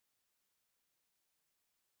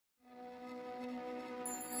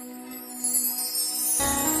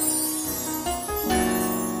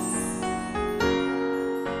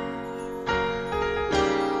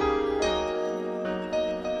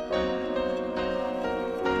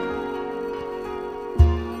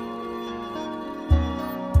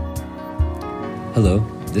Hello,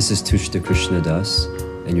 this is Tushta Krishna Das,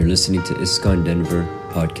 and you're listening to ISKCON Denver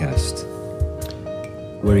podcast,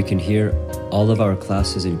 where you can hear all of our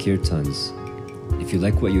classes and kirtans. If you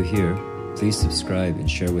like what you hear, please subscribe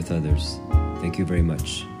and share with others. Thank you very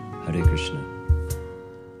much. Hare Krishna.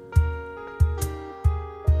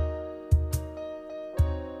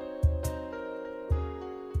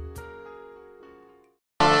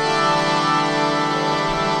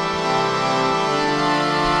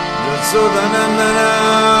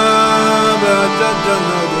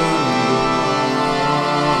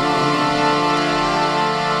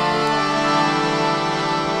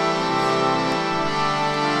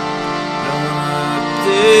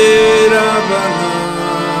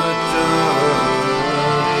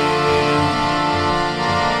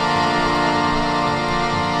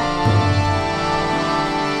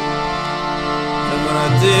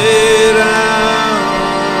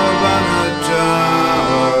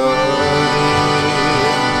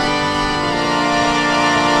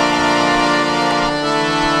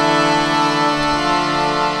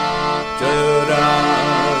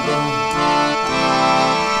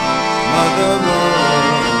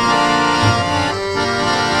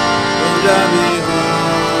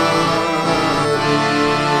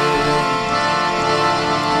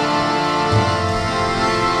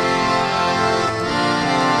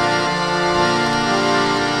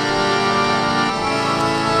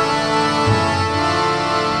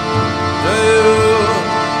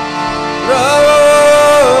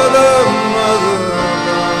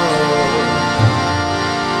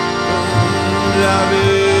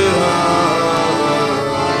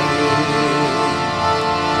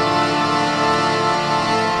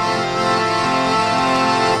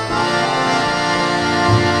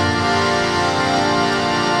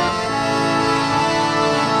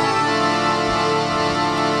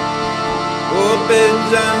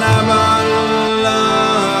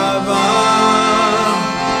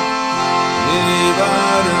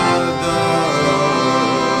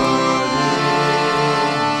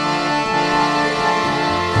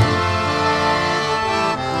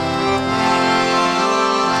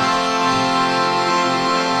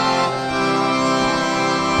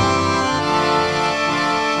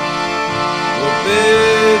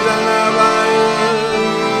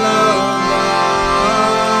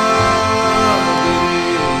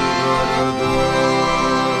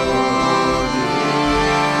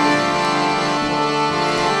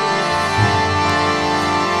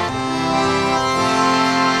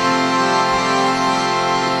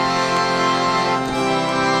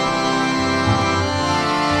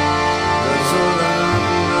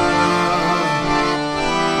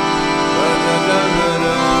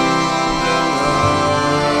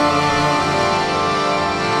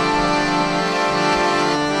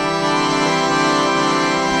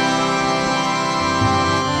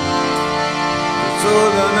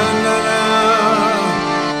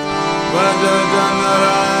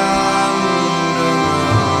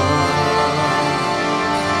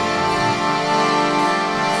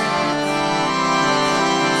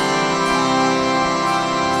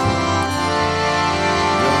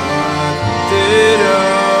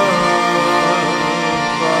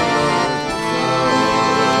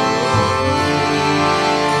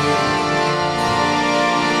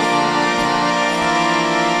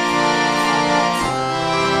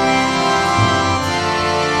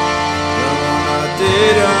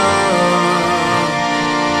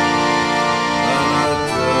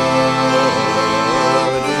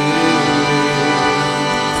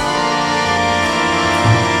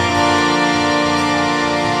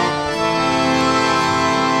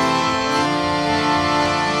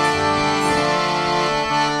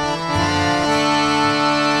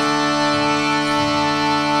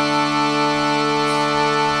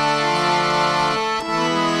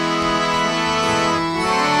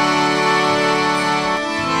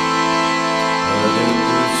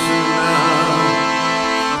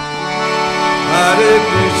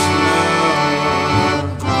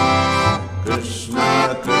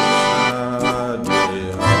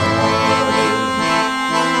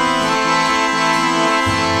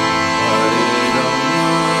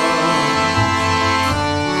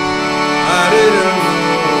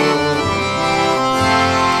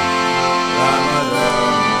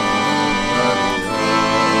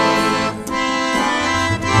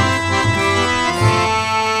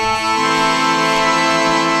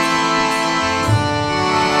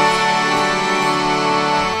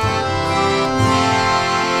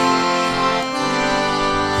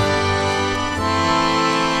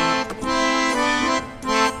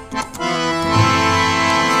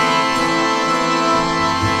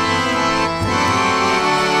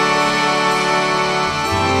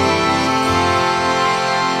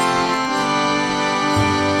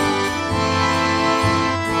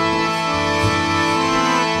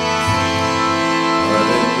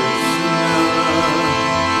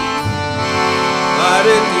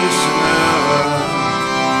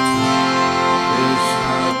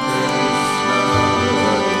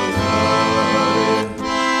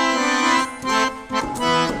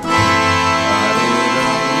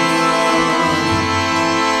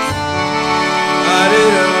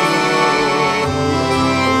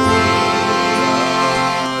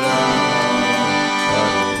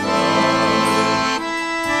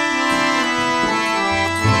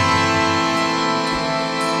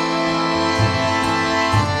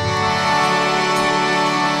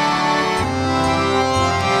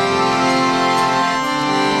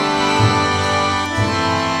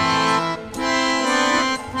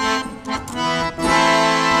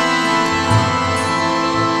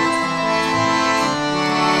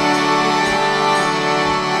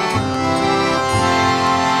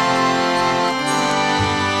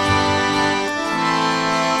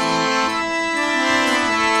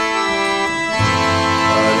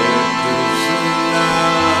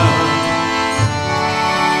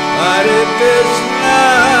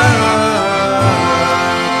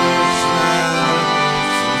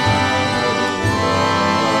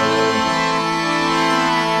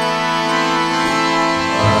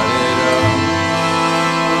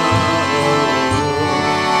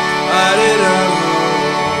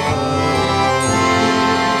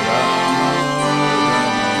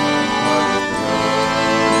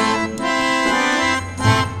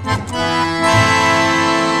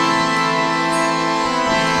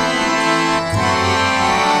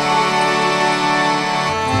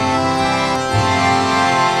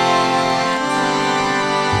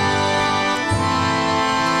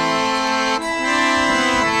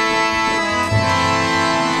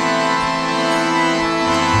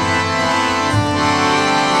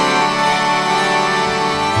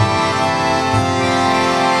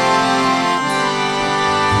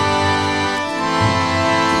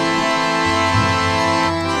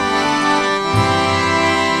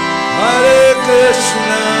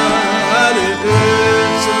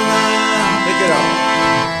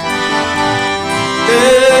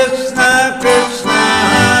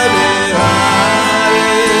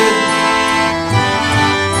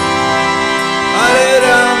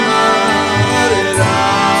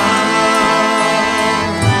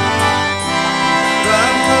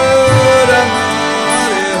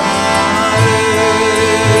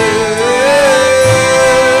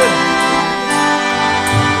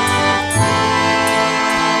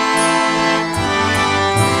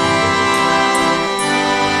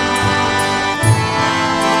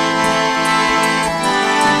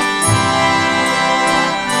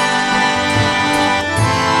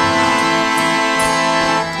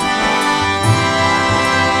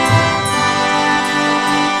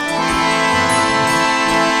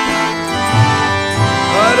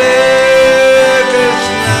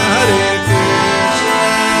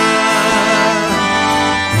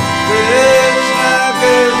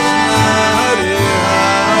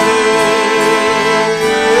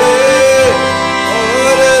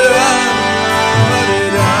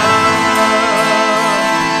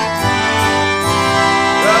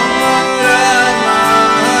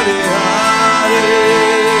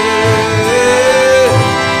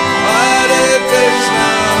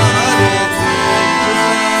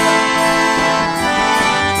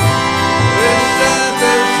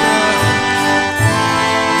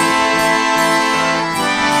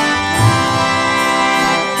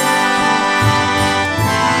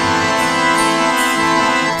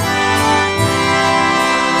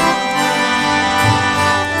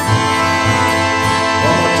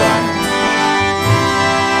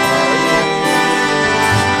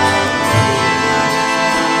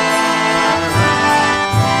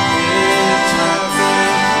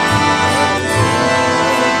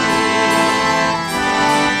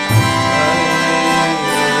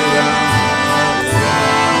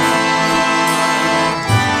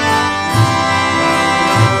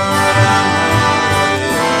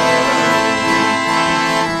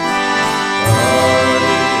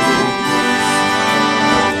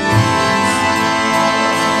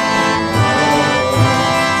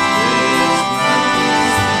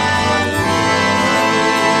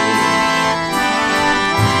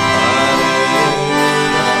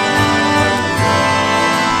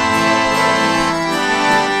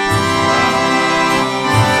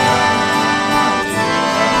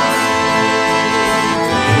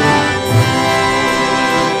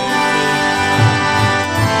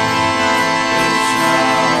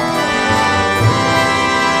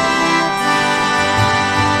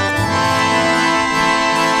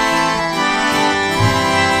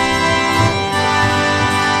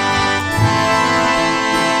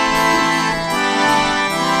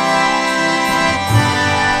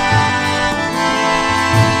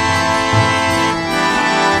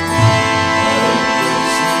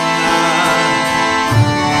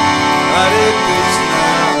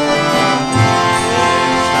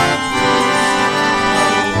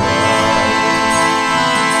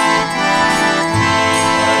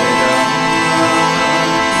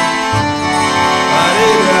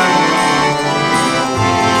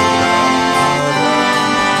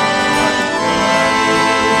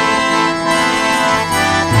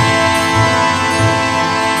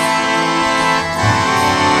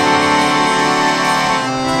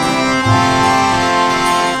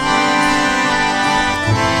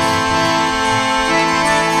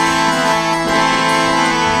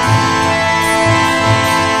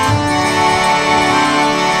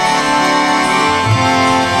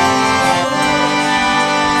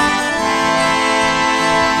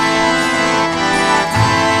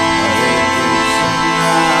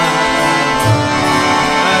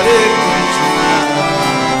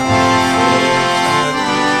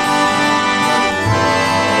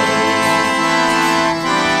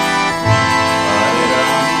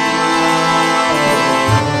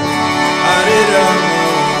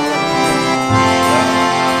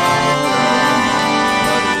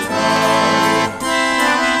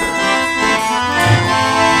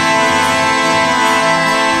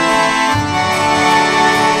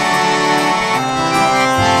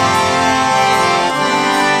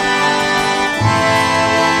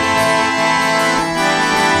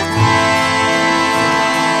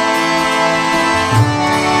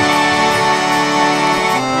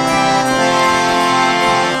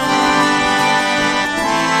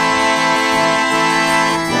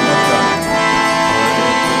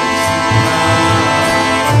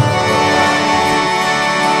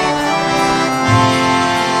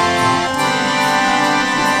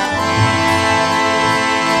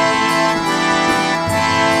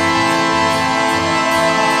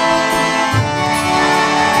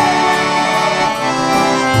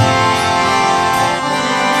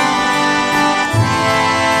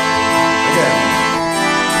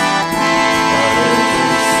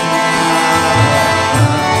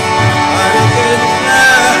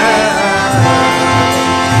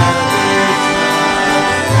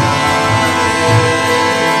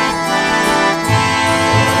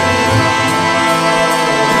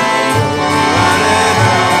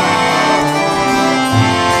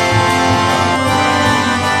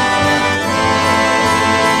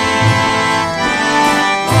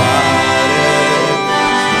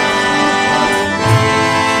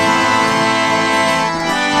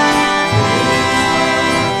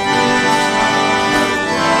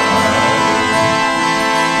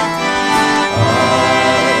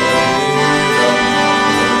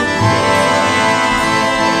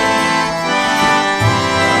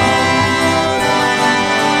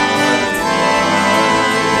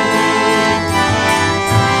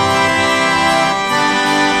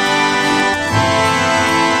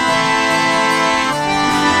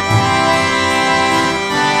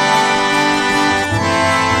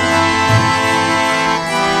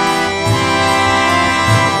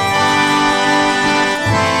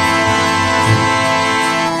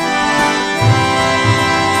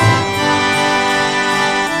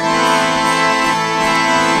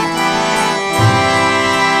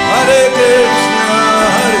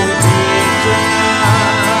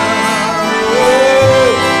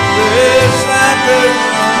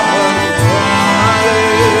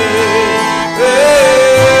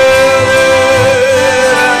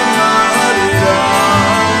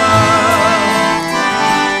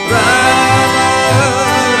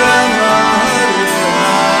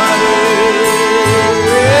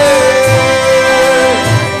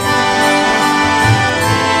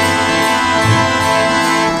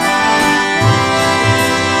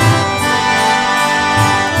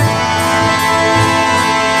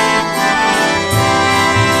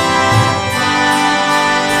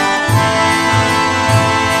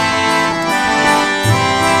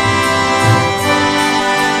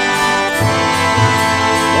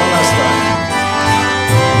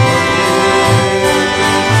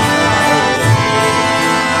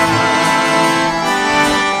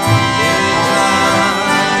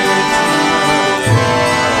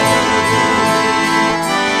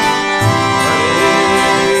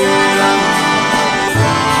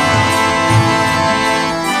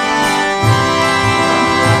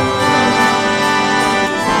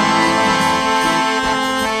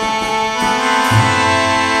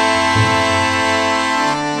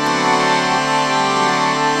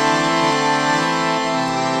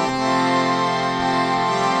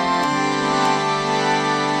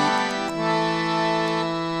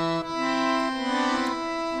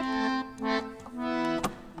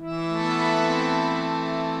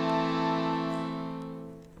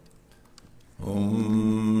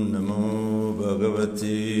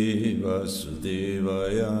 Bhagavate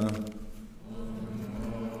Vasudevaya.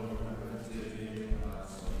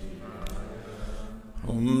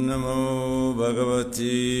 Om Namo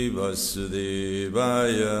Bhagavate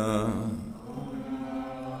Vasudevaya.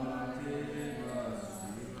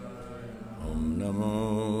 Om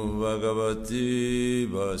Namo Bhagavate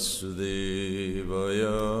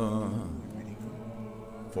Vasudevaya.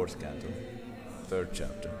 Fourth canto, third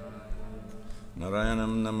chapter.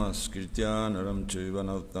 Narayanam namaskritya naram chaiva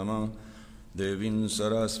narottamam devim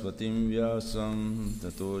saraswatim vyasam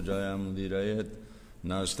tato jayamudhirayet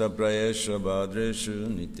nasta prayesha bhadreshu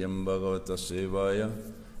nityam bhagavata sevaya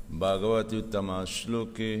bhagavati uttama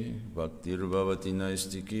shloke bhaktir bhavati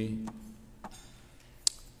naistiki.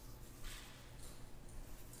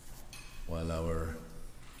 While our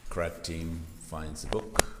crack team finds the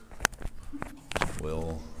book,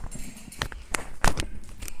 we'll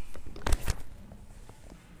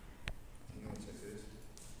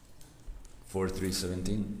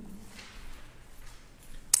 4.3.17.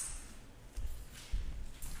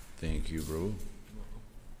 Thank you, bro.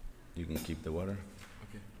 You can keep the water.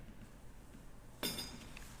 Okay.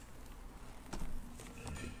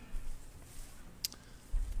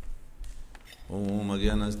 Om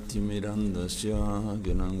Agyanatimirandasya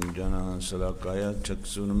Gyananjana Salakaya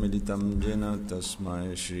Chaksunamilitam Jena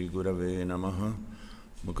Tasmai Shri Gurave Namaha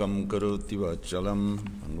Mukam Karoti Vachalam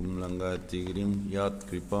Angum Langati Grim Yat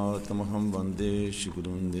Kripa Tamaham Vande Shri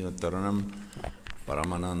Gurundiya Taranam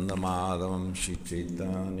Paramananda Madhavam Shri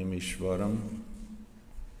Chaitanyamishwaram.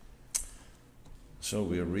 So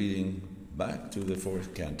we are reading back to the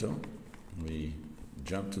fourth canto. We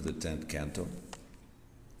jumped to the 10th canto.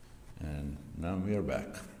 And now we are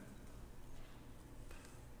back.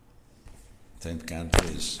 10th canto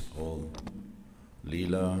is all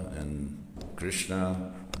Leela and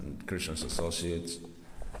Krishna's associates.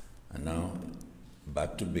 And now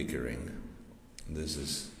back to bickering. This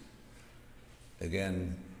is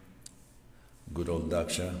again good old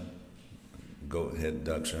Daksha, goat-head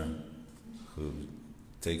Daksha, who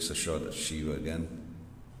takes a shot at Shiva again.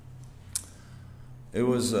 It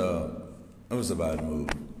was a bad move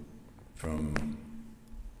from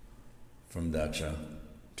Daksha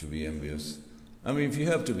to be envious. I mean, if you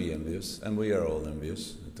have to be envious, and we are all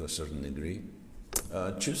envious to a certain degree,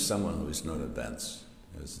 choose someone who is not advanced.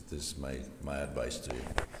 This is my advice to you.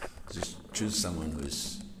 Just choose someone who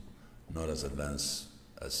is not as advanced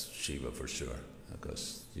as Shiva for sure,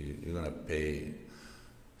 because you're going to pay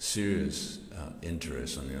serious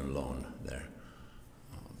interest on your loan there.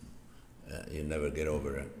 You never get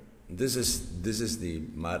over it. This is the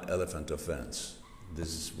mad elephant offense.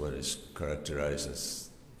 This is what is characterized as,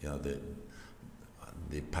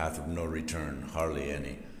 the path of no return, hardly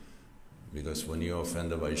any. Because when you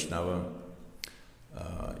offend a Vaishnava,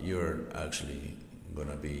 you're actually going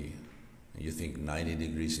to be, you think 90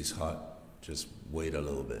 degrees is hot, just wait a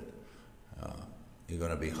little bit. You're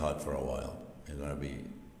going to be hot for a while. You're going to be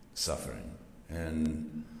suffering.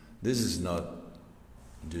 And this is not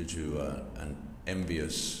due to an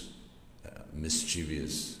envious,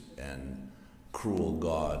 mischievous and cruel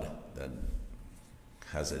God that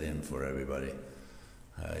has it in for everybody.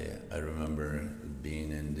 I remember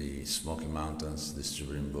being in the Smoky Mountains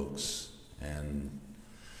distributing books, and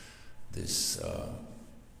this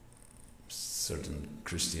certain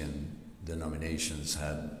Christian denominations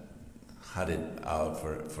had it out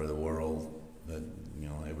for the world that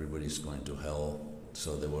everybody's going to hell,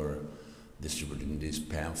 so they were distributing these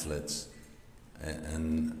pamphlets,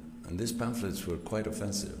 and these pamphlets were quite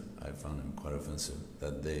offensive. I found them quite offensive.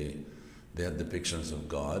 That they had depictions of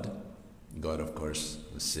God. God, of course,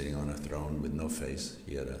 was sitting on a throne with no face.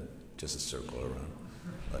 He had just a circle around,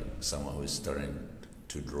 like someone who is starting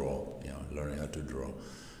to draw, learning how to draw,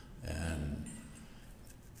 and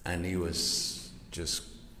he was just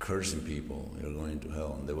cursing people. You're going to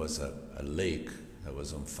hell. And there was a lake that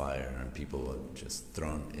was on fire, and people were just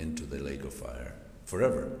thrown into the lake of fire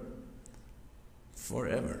forever.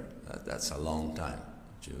 Forever. That's a long time.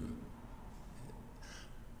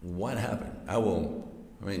 What happened?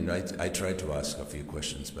 I tried to ask a few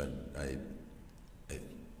questions, but I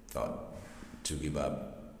thought to give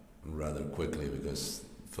up rather quickly because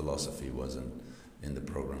philosophy wasn't in the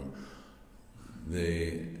program.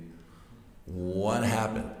 What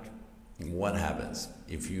happened? What happens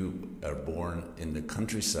if you are born in the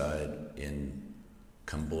countryside in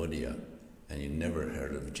Cambodia and you never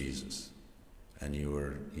heard of Jesus, and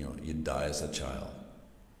you die as a child?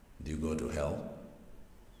 Do you go to hell?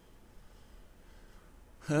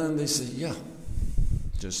 And they say, yeah,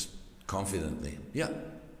 just confidently, yeah,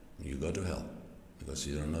 you go to hell because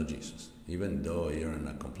you don't know Jesus. even though you're in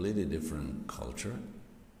a completely different culture,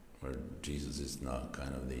 where Jesus is not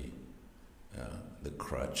kind of the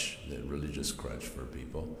crutch, the religious crutch for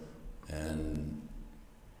people, and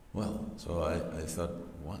well, so I thought,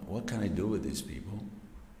 what can I do with these people?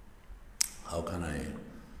 How can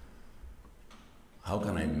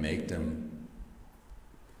I make them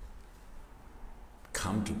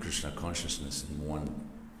come to Krishna consciousness in one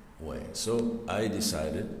way? So I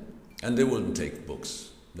decided, and they wouldn't take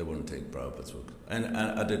books. They wouldn't take Prabhupada's books. And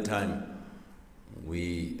at the time,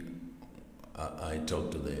 I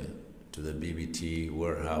talked to the BBT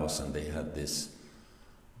warehouse, and they had this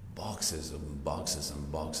boxes and boxes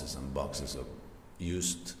and boxes and boxes of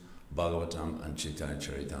used Bhagavatam and Chaitanya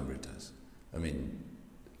Charitamritas. I mean,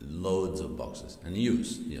 loads of boxes. And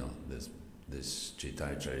used, this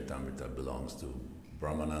Chaitanya Charitamrita belongs to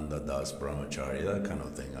Brahmananda Das Brahmachari, that kind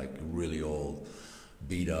of thing, like really old,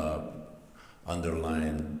 beat up,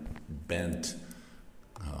 underlined, bent,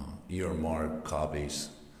 earmarked copies.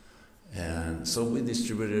 And so we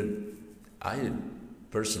distributed, I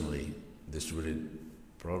personally distributed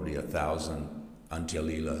probably 1,000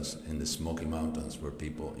 Antyalilas in the Smoky Mountains, where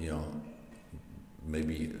people,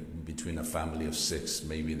 maybe between a family of 6,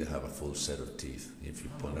 maybe they have a full set of teeth if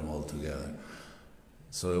you put them all together.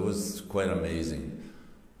 So it was quite amazing.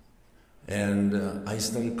 And I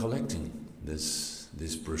started collecting these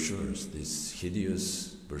brochures, these hideous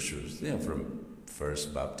brochures, from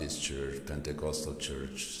First Baptist Church, Pentecostal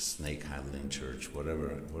Church, Snake Handling Church,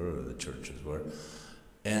 whatever the churches were.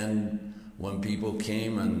 And when people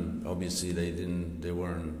came, and obviously they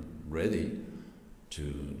weren't ready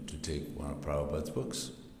to take one of Prabhupada's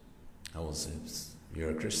books, I will say,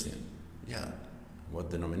 "You're a Christian." "Yeah." "What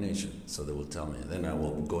denomination?" So they will tell me. Then I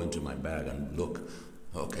will go into my bag and look.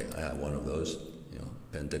 Okay, I have one of those,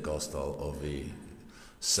 Pentecostal of the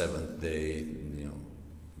Seventh Day,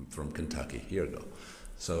 from Kentucky. Here you go.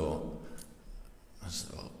 So I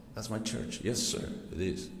said, "Oh, that's my church." "Yes, sir, it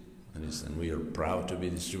is. And we are proud to be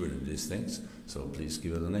distributing these things, so please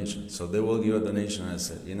give a donation." So they will give a donation, and I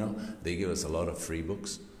said, they give us a lot of free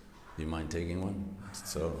books. Do you mind taking one?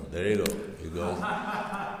 So there you go.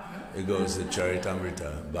 It goes to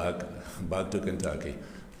Charitamrita, back to Kentucky,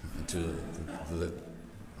 to the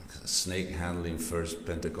snake handling First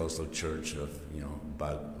Pentecostal Church of,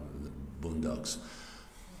 back the boondocks.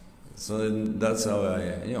 So then that's how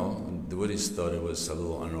the Buddhists thought it was a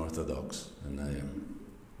little unorthodox, and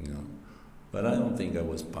but I don't think I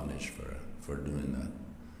was punished for doing that.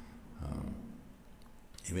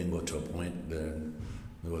 Even got to a point there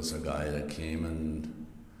was a guy that came and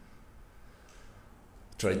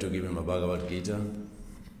tried to give him a Bhagavad Gita.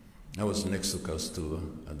 I was next to Kaustubha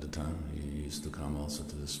at the time. He used to come also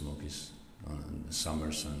to the Smokies in the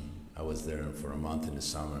summers, and I was there for a month in the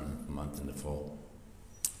summer, a month in the fall.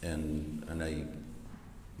 And I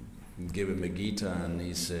gave him a Gita, and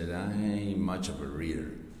he said, "I ain't much of a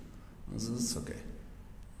reader." I said, "It's okay.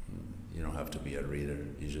 You don't have to be a reader.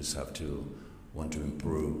 You just have to want to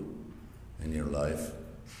improve in your life.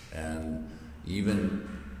 And even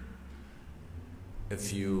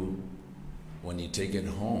if when you take it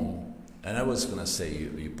home," and I was going to say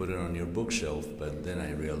you put it on your bookshelf, but then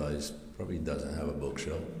I realized probably doesn't have a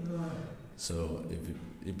bookshelf. So if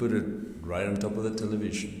you put it right on top of the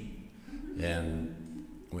television, and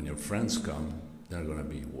when your friends come, they're going to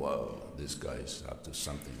be, "Whoa, this guy's up to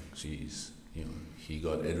something. Jeez, he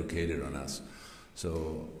got educated on us."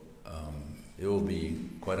 So it will be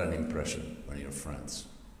quite an impression on your friends.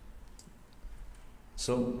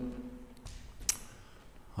 So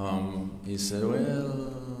he said,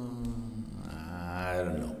 "Well, I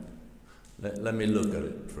don't know. Let me look at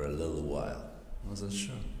it for a little while." I said,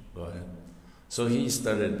 "Sure, go ahead." So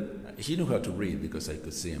he knew how to read, because I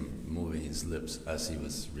could see him moving his lips as he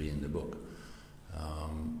was reading the book.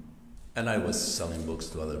 And I was selling books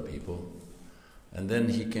to other people. And then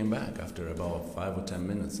he came back after about 5 or 10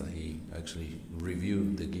 minutes, and he actually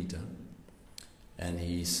reviewed the Gita. And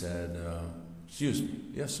he said, "Excuse me."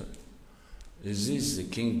 "Yes, sir." "Is this the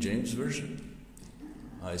King James Version?"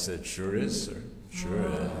 I said, "Sure is, sir. Sure,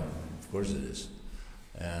 of course it is."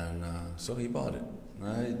 And so he bought it.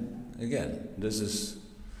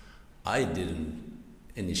 I didn't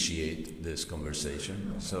initiate this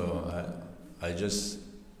conversation, so I just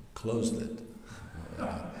closed it.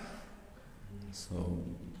 So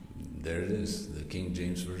there it is. The King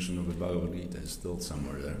James Version of the Bhagavad Gita is still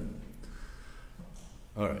somewhere there.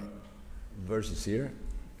 All right, verses here.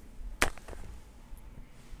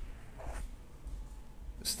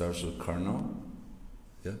 It starts with Karna.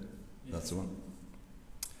 Yeah, that's the one.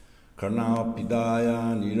 Karna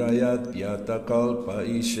pidaya nirayat yata kalpa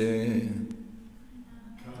ishe.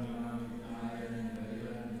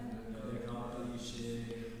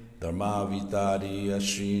 Dharma vitari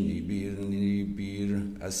ashrini bir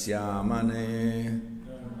niribir asyamane.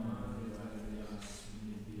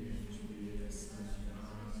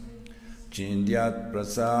 Chindyat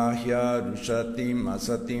prasahya rushatim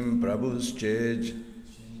asatim prabhuschej.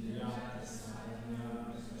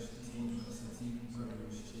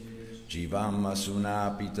 Jivam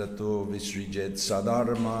asuna pitato visrijet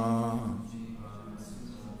sadharma.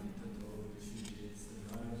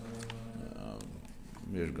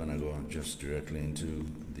 We're going to go just directly into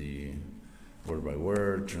the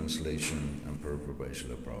word-by-word translation and purport by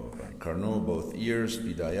Srila Prabhupada. Karno, both ears,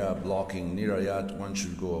 Vidaya, blocking, Nirayat, one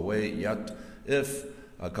should go away, Yat, if,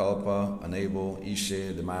 Akalpa, unable,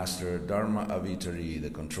 Ishe, the master, Dharma Avitari, the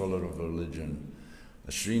controller of religion,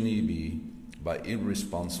 Ashrini, by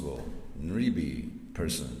irresponsible, Nribi,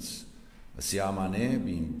 persons, Asyamane,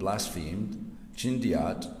 being blasphemed,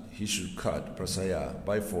 Chindyat, he should cut, Prasaya,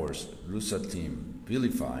 by force, Rusatim,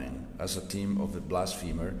 vilifying, as a team of a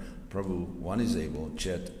blasphemer, Prabhu, one is able,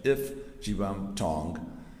 Chet, if, Jivam, tongue,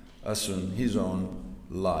 Asun, his own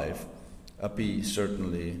life, Api,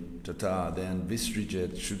 certainly, Tata, then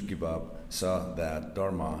Visrijet should give up, Sa, that,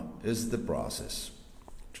 Dharma, is the process.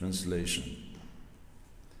 Translation.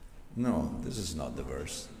 No, this is not the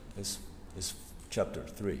verse. It's chapter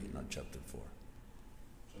 3, not chapter 4.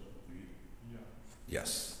 Chapter 3? Yeah.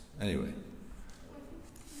 Yes. Anyway. I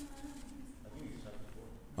think it's chapter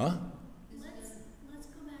 4. Huh? Let's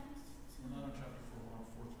go back to... We're not on chapter 4, we're on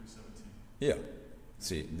 4:3:17. Yeah.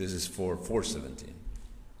 See, this is 4:17.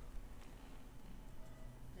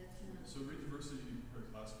 So read the verse that you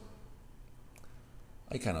heard last word.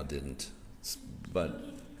 I kind of didn't, but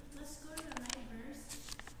Okay, let's go to the right verse.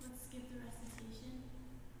 Let's skip the recitation.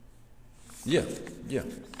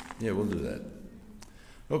 yeah, we'll do that.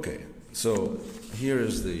 Okay, so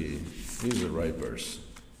here's the right verse.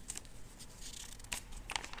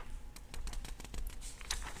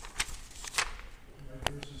 Right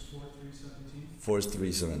verse is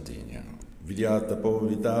 4:3:17, yeah. Vidyatapo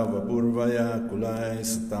vitava purvaya kulai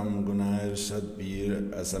satam gunai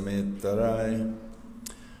sadbir asametarai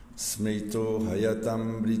smrito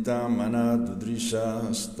hayatam britam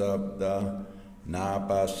anadudrisha stabda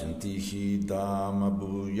napasyantihi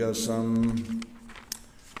dhamabhuyasam.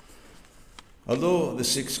 Although the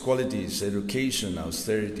 6 qualities, education,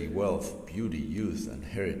 austerity, wealth, beauty, youth, and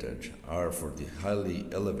heritage, are for the highly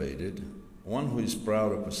elevated, one who is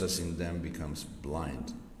proud of possessing them becomes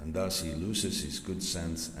blind, and thus he loses his good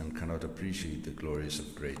sense and cannot appreciate the glories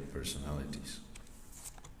of great personalities.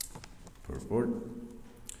 Purport.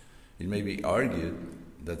 It may be argued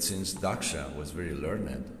that since Daksha was very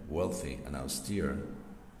learned, wealthy, and austere,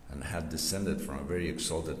 and had descended from a very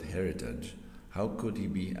exalted heritage, how could he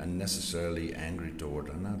be unnecessarily angry toward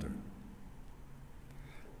another?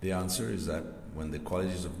 The answer is that when the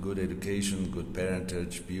qualities of good education, good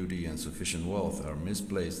parentage, beauty, and sufficient wealth are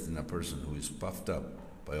misplaced in a person who is puffed up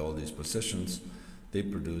by all these possessions, they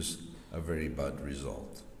produce a very bad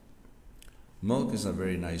result. Milk is a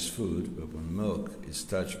very nice food, but when milk is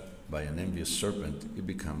touched by an envious serpent, it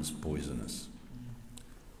becomes poisonous.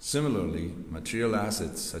 Similarly, material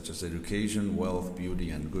assets such as education, wealth, beauty,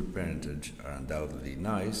 and good parentage are undoubtedly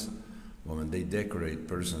nice, but when they decorate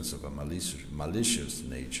persons of a malicious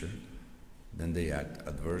nature, then they act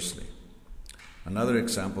adversely. Another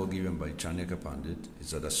example given by Chanaka Pandit is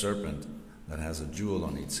that a serpent that has a jewel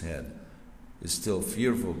on its head is still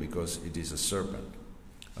fearful because it is a serpent.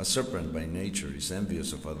 A serpent by nature is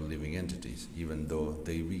envious of other living entities, even though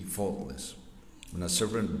they be faultless. When a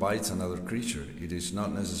serpent bites another creature, it is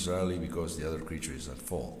not necessarily because the other creature is at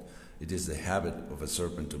fault. It is the habit of a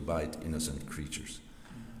serpent to bite innocent creatures.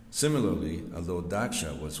 Similarly, although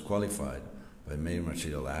Daksha was qualified by many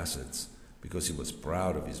material assets because he was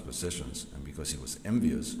proud of his possessions and because he was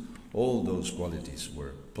envious, all those qualities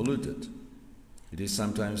were polluted. It is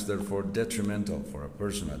sometimes therefore detrimental for a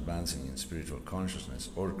person advancing in spiritual consciousness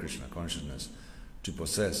or Krishna consciousness to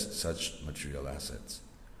possess such material assets.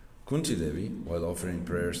 Kunti Devi, while offering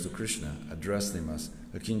prayers to Krishna, addressed him as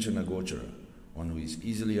a Kinchana Gochara, one who is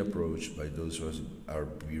easily approached by those who are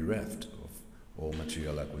bereft of all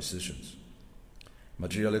material acquisitions.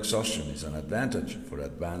 Material exhaustion is an advantage for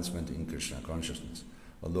advancement in Krishna consciousness,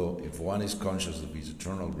 although if one is conscious of his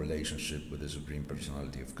eternal relationship with the Supreme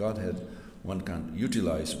Personality of Godhead, one can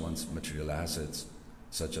utilize one's material assets,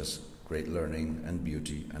 such as great learning and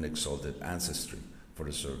beauty and exalted ancestry, for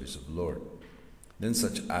the service of the Lord. Then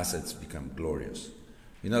such assets become glorious.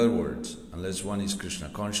 In other words, unless one is Krishna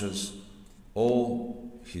conscious,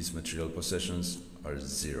 all his material possessions are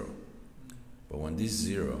zero. But when this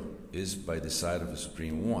zero is by the side of the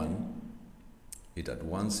Supreme One, it at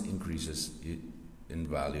once increases in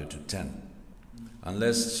value to 10.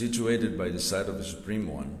 Unless situated by the side of the Supreme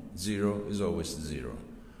One, 0 is always 0.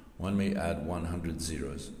 One may add 100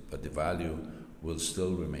 zeros, but the value will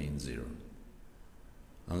still remain 0.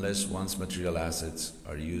 Unless one's material assets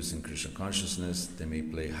are used in Krishna consciousness, they may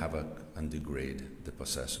play havoc and degrade the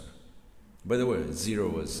possessor. By the way,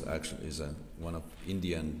 0 is one of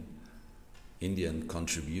Indian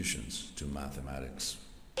contributions to mathematics.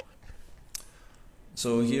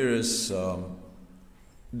 So here is,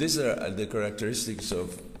 these are the characteristics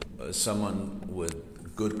of someone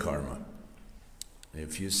with good karma.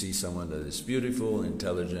 If you see someone that is beautiful,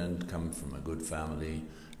 intelligent, come from a good family,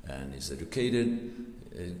 and is educated,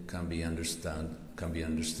 it can be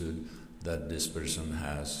understood that this person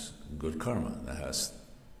has good karma, that has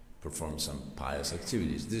performed some pious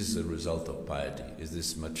activities. This is a result of piety. Is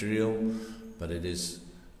this material? But it is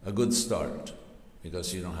a good start,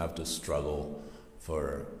 because you don't have to struggle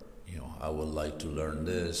for, I would like to learn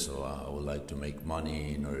this, or I would like to make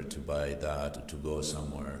money in order to buy that, or to go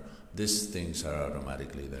somewhere. These things are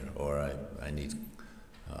automatically there. Or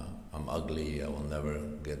I'm ugly, I will never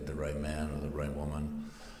get the right man or the right woman.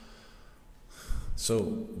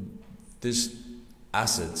 So these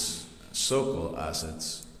assets, so-called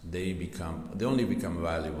assets, they only become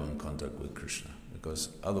valuable in contact with Krishna, because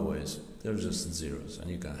otherwise they're just zeros, and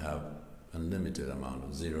you can have unlimited amount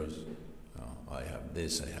of zeros. I have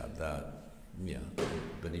this, I have that, yeah.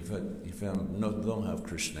 But if I don't have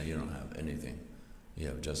Krishna, you don't have anything. You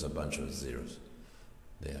have just a bunch of zeros.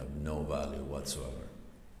 They have no value whatsoever.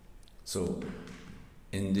 So,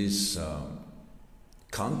 in this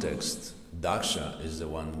context, Daksha is the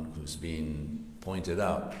one who's being pointed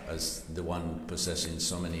out as the one possessing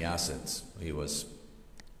so many assets. He was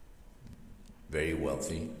very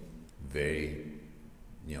wealthy, very,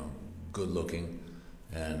 good looking,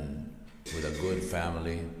 and with a good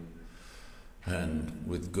family, and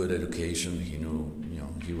with good education. He knew,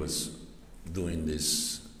 he was doing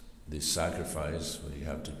this sacrifice where you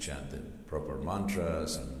have to chant the proper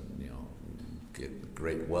mantras and, get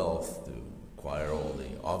great wealth to acquire all the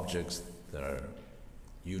objects that are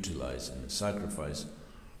utilized in the sacrifice.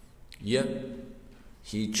 Yet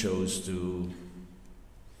he chose the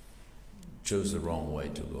wrong way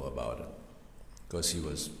to go about it, because he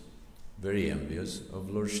was very envious of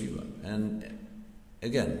Lord Shiva. And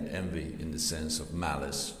again, envy in the sense of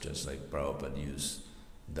malice, just like Prabhupada used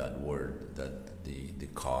that word, that the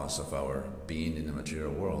cause of our being in the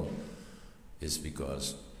material world is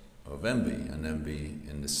because of envy, and envy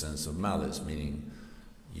in the sense of malice, meaning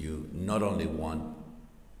you not only want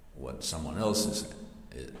what someone else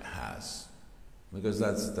has, because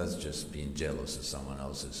that's just being jealous of someone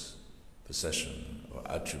else's possession or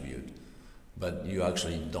attribute, but you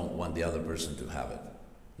actually don't want the other person to have it.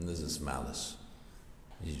 And this is malice.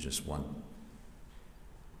 You just want.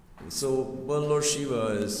 So, Lord Shiva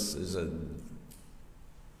is an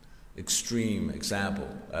extreme example,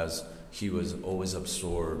 as he was always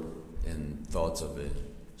absorbed in thoughts of a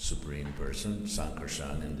supreme person,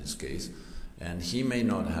 Sankarshan in this case, and he may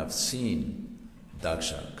not have seen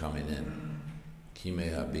Daksha coming in. He may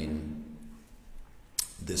have been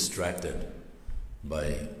distracted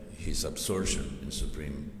by his absorption in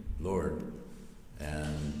Supreme Lord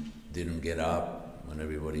and didn't get up when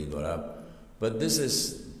everybody got up. But this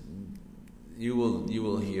is, you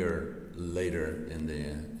will hear later in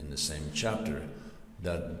the same chapter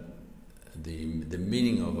that the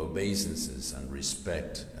meaning of obeisances and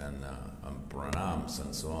respect and pranams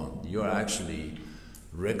and so on, you are actually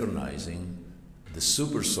recognizing the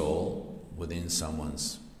super soul within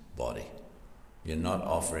someone's body. You're not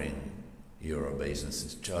offering your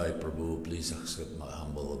obeisances. Jai Prabhu, please accept my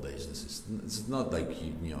humble obeisances. It's not like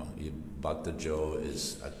Bhakta Joe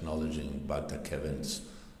is acknowledging Bhakta Kevin's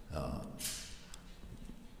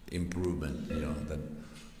improvement, that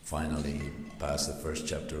finally he passed the first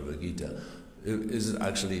chapter of the Gita. It is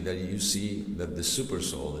actually that you see that the super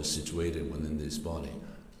soul is situated within this body.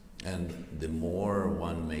 And the more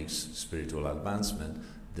one makes spiritual advancement,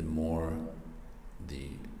 the more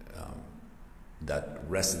that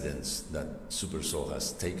residence that super soul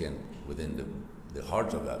has taken within the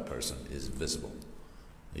heart of that person is visible.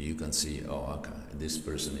 You can see, okay, this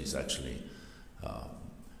person is actually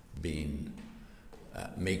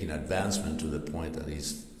making advancement to the point that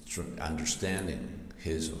he's understanding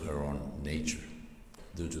his or her own nature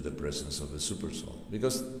due to the presence of the super soul.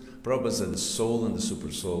 Because Prabhupada said the soul and the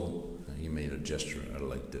super soul, he made a gesture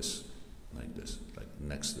like this, like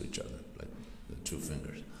next to each other, like the two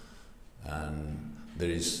fingers. And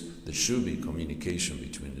there should be communication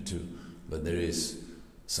between the two, but there is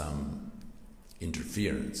some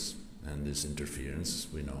interference, and this interference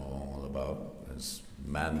we know all about, it's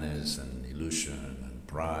madness and illusion and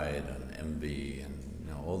pride and envy and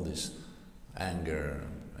all this anger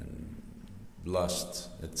and lust,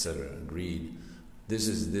 etc., greed. This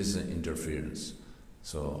is interference.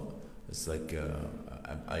 So it's like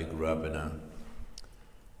I grew up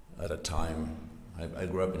at a time. I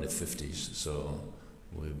grew up in the 50s, so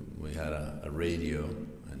we had a radio,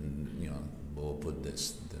 and we'll put the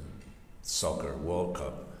soccer World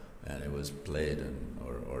Cup, and it was played,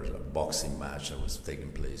 or a boxing match that was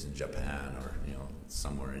taking place in Japan or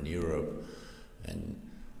somewhere in Europe,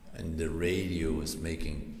 and the radio was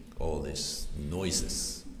making all these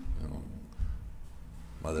noises.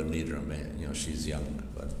 Mother Nidra, she's young,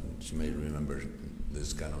 but she may remember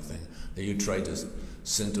this kind of thing. That you try to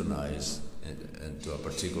synchronize into a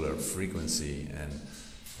particular frequency,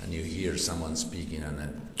 and you hear someone speaking, and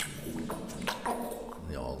then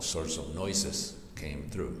all sorts of noises came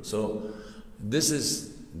through. So this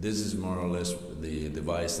is more or less the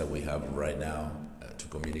device that we have right now to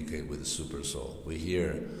communicate with the super soul. We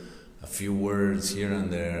hear a few words here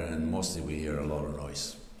and there, and mostly we hear a lot of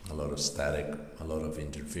noise, a lot of static, a lot of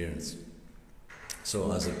interference.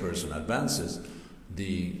 So as a person advances,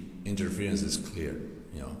 the interference is clear.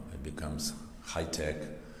 It becomes high-tech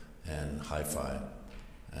and hi-fi,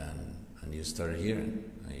 and you start hearing,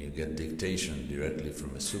 and you get dictation directly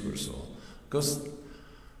from a super soul. Because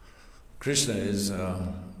Krishna is,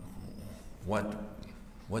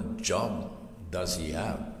 what job does he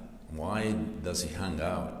have? Why does he hang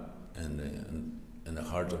out in the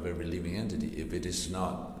heart of every living entity if it is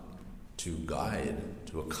not to guide,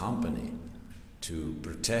 to accompany, to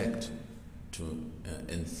protect, to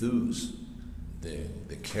enthuse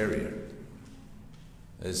the carrier?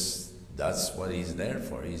 That's what he's there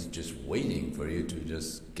for. He's just waiting for you to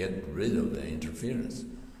just get rid of the interference.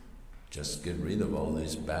 Just get rid of all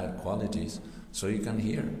these bad qualities so you can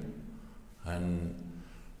hear. And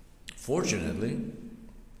fortunately,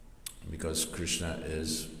 because Krishna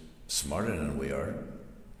is smarter than we are,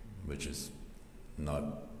 which is not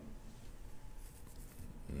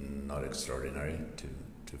extraordinary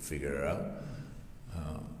to figure out,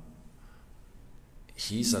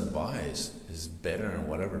 his advice is better than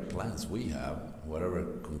whatever plans we have, whatever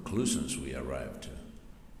conclusions we arrive to,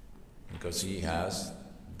 because he has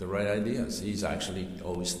the right ideas. He's actually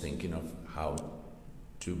always thinking of how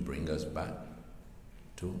to bring us back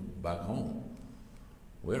home.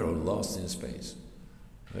 We're all lost in space.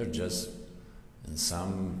 We're just in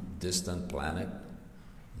some distant planet,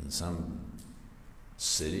 in some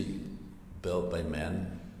city built by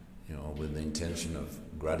men, with the intention of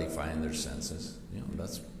gratifying their senses.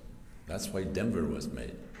 That's why Denver was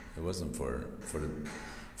made. It wasn't for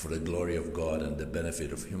the glory of God and the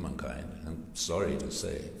benefit of humankind. I'm sorry to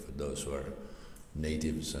say, for those who are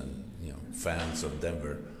natives and fans of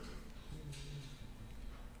Denver,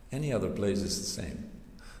 any other place is the same.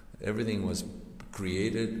 Everything was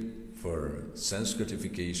created for sense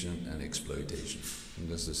gratification and exploitation. And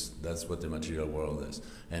that's what the material world is.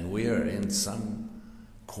 And we are in some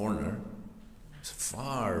corner,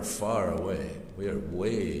 far, far away. We are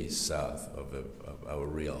way south of our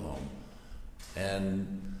real home.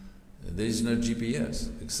 And there is no GPS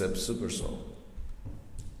except Super Soul.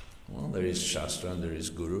 Well, there is Shastra, and there is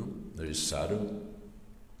Guru, there is Sadhu,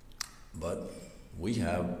 but we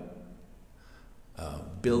have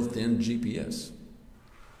built-in GPS.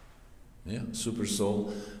 Yeah, Super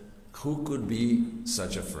Soul. Who could be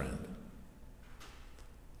such a friend?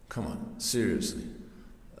 Come on, seriously.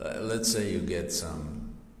 Let's say you get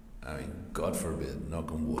some, God forbid,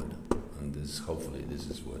 knock on wood, and hopefully this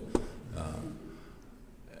is wood.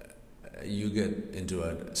 You get into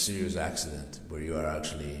a serious accident where you are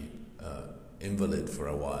actually invalid for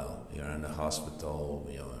a while. You're in the hospital,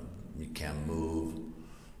 you can't move.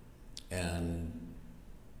 And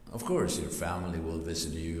of course your family will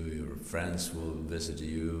visit you, your friends will visit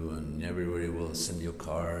you, and everybody will send you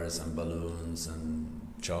cards and balloons and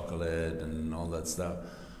chocolate and all that stuff.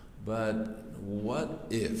 But what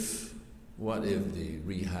if the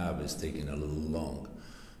rehab is taking a little long?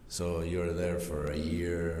 So you're there for a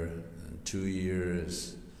year, 2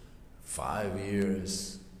 years, 5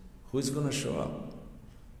 years. Who's going to show up?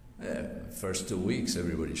 First 2 weeks,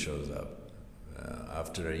 everybody shows up.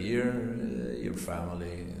 After a year, your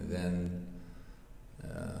family, then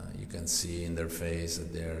you can see in their face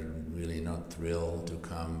that they're really not thrilled to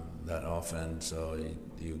come that often. So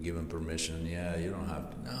you give them permission. Yeah, you don't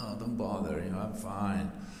have to. No, don't bother. I'm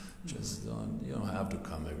fine. Just you don't have to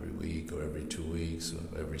come every week or every 2 weeks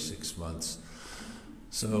or every 6 months.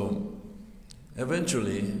 So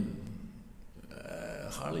eventually,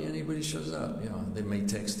 hardly anybody shows up. They may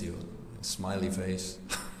text you, smiley face.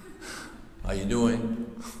 how you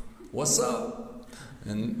doing? What's up?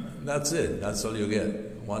 And that's it. That's all you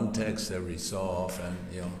get. One text every so often,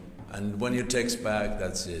 you know. And when you text back,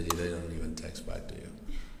 that's it. They don't even text back to you.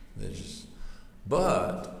 They just.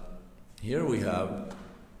 But here we have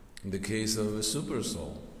the case of a super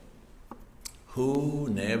soul who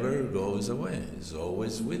never goes away. Is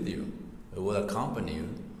always with you. It will accompany you,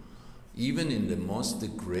 even in the most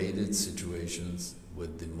degraded situations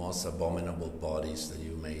with the most abominable bodies that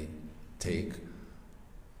you may take.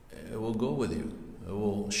 It will go with you. It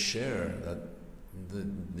will share that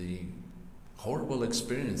the horrible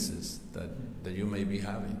experiences that you may be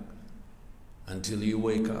having until you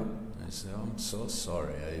wake up and say, oh, I'm so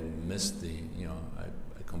sorry, I missed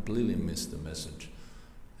I completely missed the message,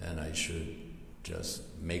 and I should just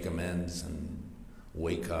make amends and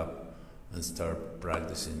wake up and start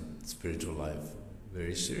practicing spiritual life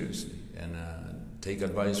very seriously and take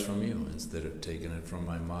advice from you instead of taking it from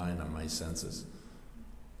my mind and my senses.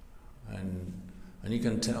 And you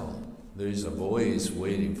can tell there is a voice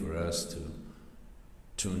waiting for us to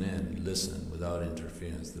tune in, listen without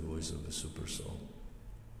interference, the voice of the super soul.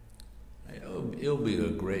 It'll be a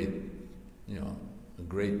great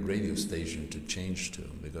radio station to change to,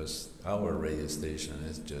 because our radio station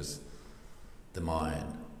is just the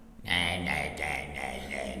mind.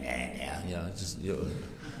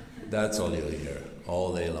 That's all you'll hear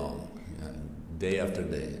all day long, day after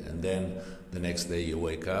day. And then the next day you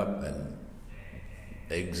wake up and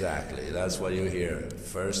exactly, that's what you hear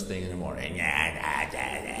first thing in the morning.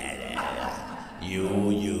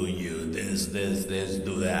 You, this,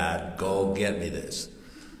 do that, go get me this.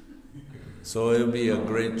 So it'll be a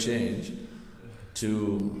great change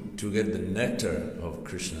to get the nectar of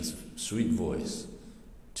Krishna's sweet voice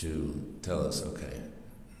to tell us, okay,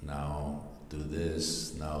 now do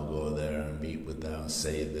this, now go there and meet with them,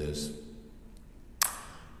 say this.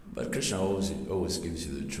 But Krishna always gives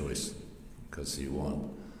you the choice, because he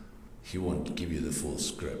won't give you the full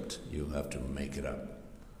script. You have to make it up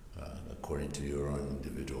according to your own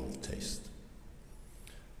individual taste.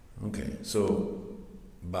 Okay, so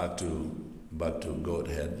back to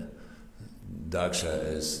Godhead.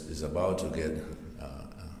 Daksha is about to get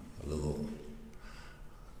a little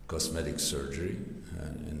cosmetic surgery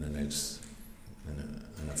in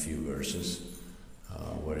a few verses,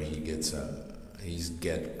 where he gets his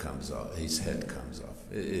head comes off.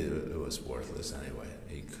 It was worthless anyway.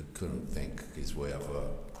 He couldn't think his way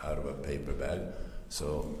out of a paper bag.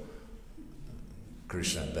 So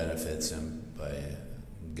Krishna benefits him by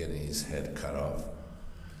getting his head cut off.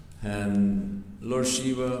 And Lord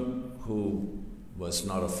Shiva, who was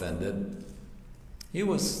not offended, he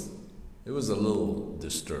was a little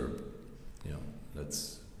disturbed. You know,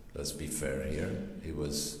 let's be fair here. He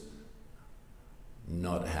was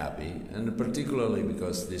not happy, and particularly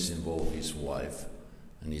because this involved his wife,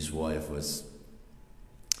 and his wife was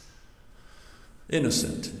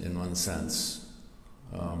innocent in one sense.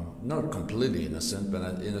 Not completely innocent,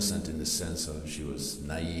 but innocent in the sense of she was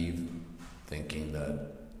naive, thinking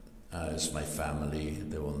that it's my family,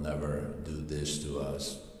 they will never do this to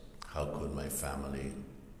us. How could my father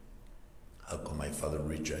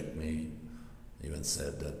reject me? Even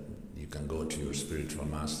said that you can go to your spiritual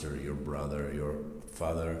master, your brother, your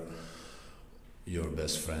father, your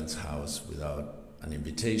best friend's house without an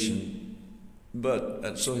invitation.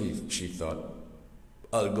 But so she thought,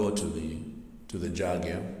 I'll go to the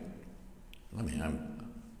Jagya. I mean,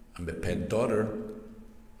 I'm a pet daughter.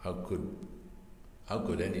 How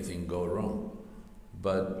could anything go wrong?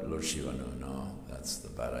 But Lord Shiva, no, that's the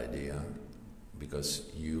bad idea, because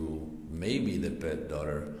you may be the pet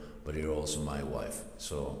daughter, but you're also my wife.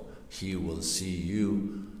 So he will see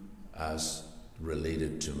you as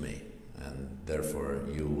related to me, and therefore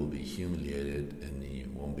you will be humiliated, and he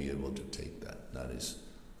won't be able to take that.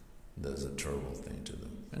 That's a terrible thing to do.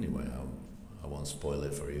 Anyway, I won't spoil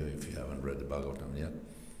it for you if you haven't read the Bhagavatam yet.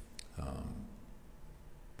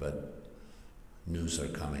 But news are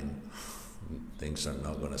coming. Things are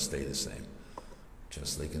not going to stay the same,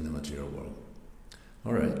 just like in the material world.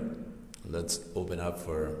 All right, let's open up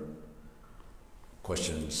for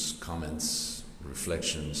questions, comments,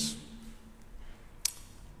 reflections,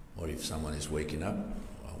 or if someone is waking up,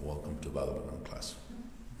 welcome to Bhagavatam class.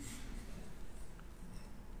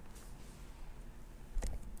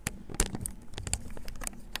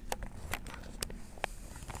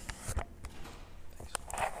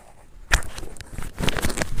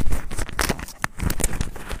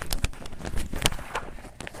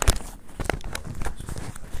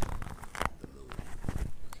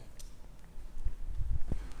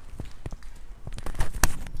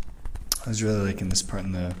 I was really liking this part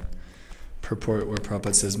in the purport where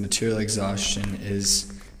Prabhupada says material exhaustion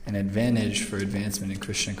is an advantage for advancement in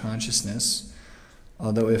Krishna consciousness,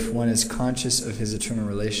 although if one is conscious of his eternal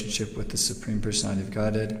relationship with the Supreme Personality of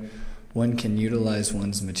Godhead, one can utilize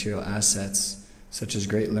one's material assets, such as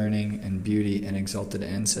great learning and beauty and exalted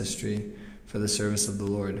ancestry, for the service of the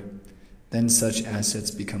Lord. Then such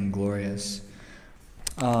assets become glorious.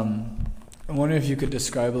 I wonder if you could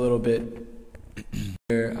describe a little bit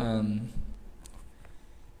where,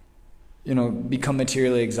 become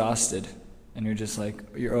materially exhausted, and you're just like,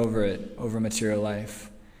 you're over it, over material life.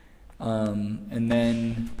 And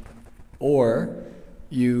then, or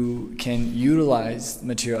you can utilize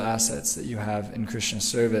material assets that you have in Krishna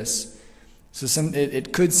service. So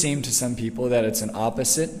it could seem to some people that it's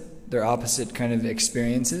they're opposite kind of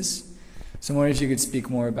experiences. So I wonder if you could speak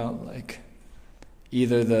more about like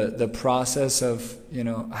either the process of,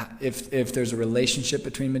 if there's a relationship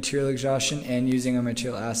between material exhaustion and using our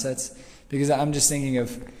material assets. Because I'm just thinking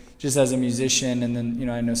of, just as a musician, and then,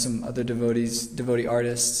 I know some other devotee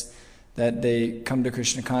artists, that they come to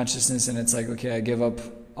Krishna consciousness and it's like, okay, I give up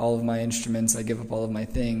all of my instruments, I give up all of my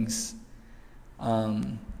things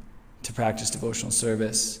to practice devotional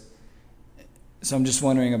service. So I'm just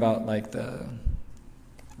wondering about like the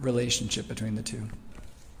relationship between the two.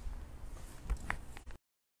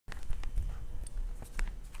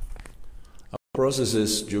 Our process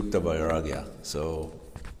is Yukta Vairagya. So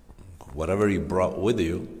whatever you brought with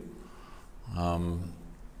you,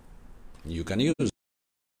 you can use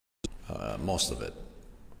most of it,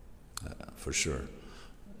 for sure.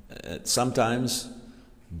 Sometimes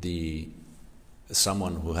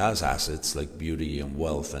someone who has assets like beauty and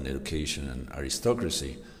wealth and education and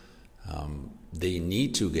aristocracy, they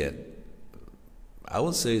need to get, I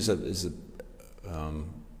would say, is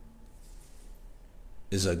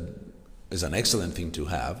an excellent thing to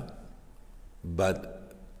have, but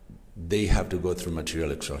they have to go through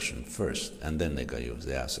material exhaustion first, and then they can use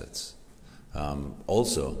the assets.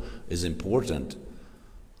 Also, is important.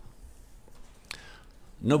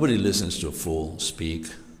 Nobody listens to a fool speak.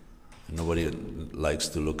 Nobody likes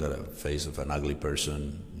to look at a face of an ugly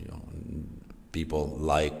person. People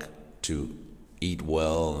like to eat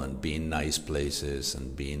well and be in nice places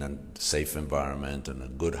and be in a safe environment and a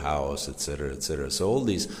good house, etc., etc. So all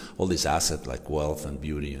these assets like wealth and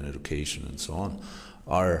beauty and education and so on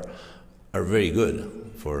are very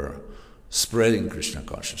good for spreading Krishna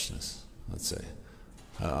consciousness, let's say.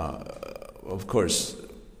 Of course,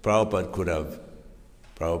 Prabhupada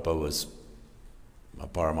was a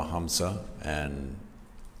Paramahamsa and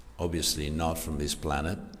obviously not from this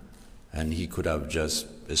planet, and he could have just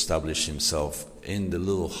established himself in the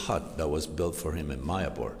little hut that was built for him in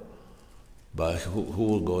Mayapur. But who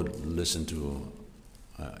will go listen to,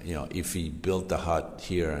 if he built the hut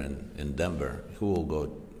here in Denver, who will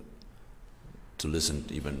go to listen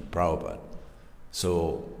to even Prabhupada?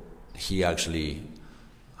 So he actually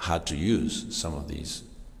had to use some of these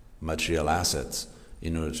material assets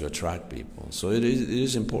in order to attract people. So it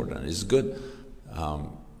is important. It's good.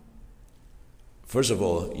 First of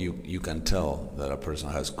all, you can tell that a person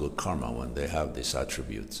has good karma when they have these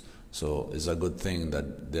attributes. So it's a good thing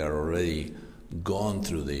that they're already gone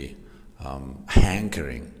through the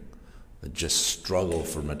hankering, just struggle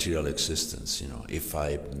for material existence. If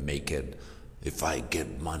I make it, if I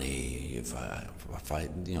get money, if I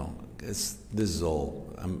this is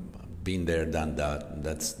all. I'm been there, done that.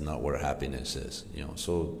 That's not where happiness is.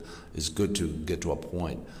 So it's good to get to a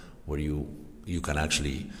point where you can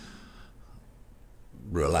actually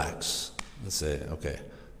relax. Let's say, okay,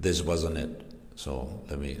 this wasn't it. So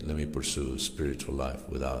let me pursue spiritual life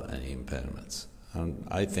without any impediments. And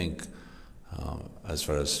I think, as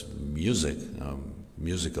far as music,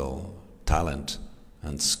 musical talent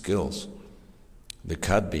and skills, they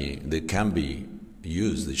can be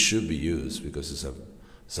used. They should be used because it's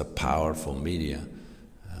a powerful medium.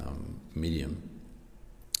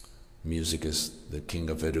 Music is the king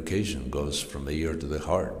of education. Goes from the ear to the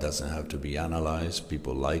heart. Doesn't have to be analyzed.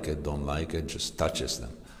 People like it, don't like it. Just touches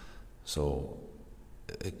them. So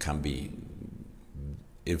it can be,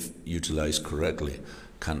 if utilized correctly,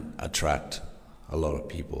 can attract a lot of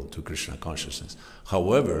people to Krishna consciousness.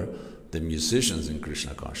 However, the musicians in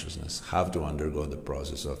Krishna consciousness have to undergo the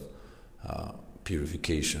process of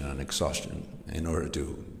purification and exhaustion in order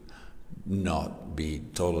to not be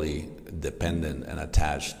totally dependent and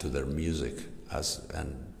attached to their music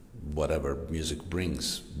and whatever music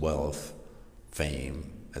brings, wealth,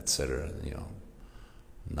 fame, etc.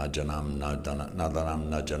 Najanam, Nadaram,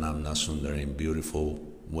 Najanam, Nasundarim, beautiful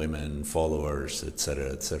women, followers,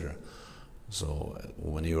 etc., etc. So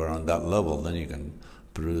when you are on that level, then you can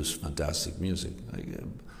produce fantastic music.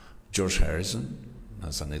 George Harrison,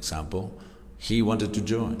 as an example, he wanted to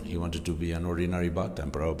join. He wanted to be an ordinary bhakta,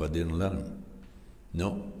 and Prabhupada didn't let him.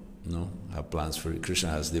 No, I have plans for you. Krishna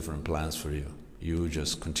has different plans for you. You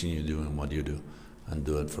just continue doing what you do and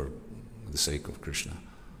do it for the sake of Krishna.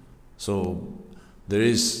 So there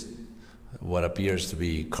is what appears to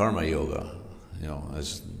be karma yoga,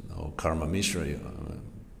 as karma mishra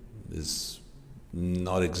is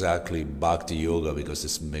not exactly bhakti yoga because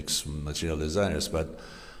it's mixed material desires, but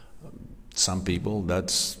some people,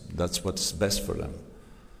 that's what's best for them.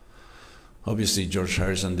 Obviously, George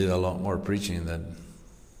Harrison did a lot more preaching than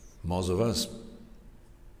most of us,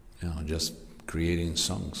 just creating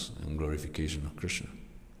songs in glorification of Krishna.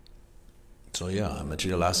 So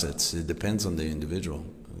material assets, it depends on the individual.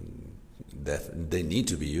 They need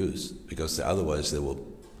to be used because otherwise they will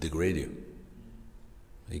degrade you.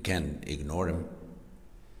 You can't ignore them.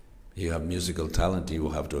 You have musical talent, you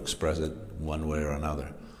will have to express it one way or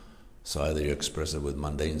another. So either you express it with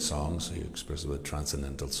mundane songs or you express it with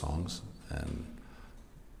transcendental songs.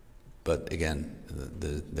 But again,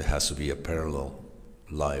 there has to be a parallel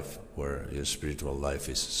life where your spiritual life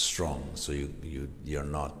is strong, so you're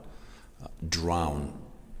not drowned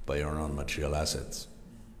by your own material assets.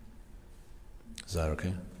 Is that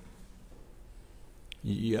okay?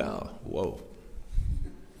 Yeah, whoa.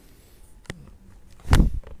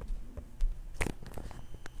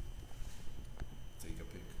 Take a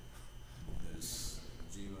pic. There's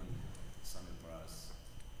Jivan, Sami Pras,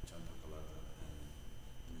 Chantakalata,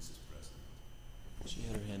 and Mrs. President. She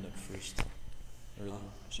had her hand up first. Early.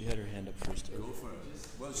 She had her hand up first. Go for it.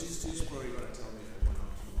 Well, she's probably going to tell me if I went on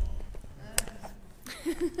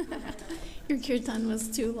too long. Your kirtan was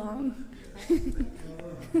too long.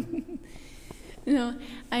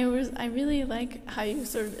 I really like how you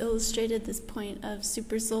sort of illustrated this point of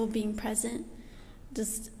Super Soul being present.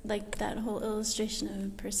 Just like that whole illustration of a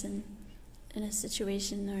person in a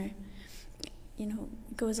situation where,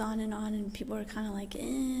 goes on and people are kind of like,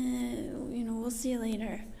 we'll see you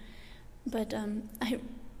later. But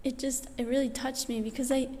it really touched me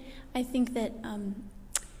because I think that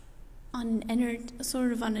on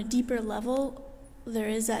a deeper level, there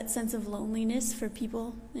is that sense of loneliness for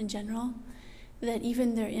people in general, that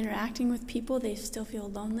even they're interacting with people, they still feel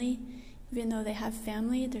lonely. Even though they have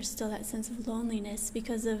family, there's still that sense of loneliness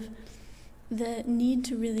because of the need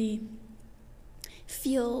to really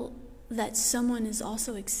feel that someone is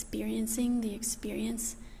also experiencing the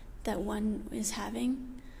experience that one is having.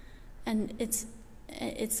 And it's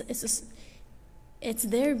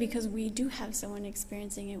there because we do have someone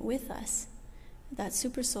experiencing it with us, that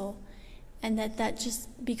Super Soul. And that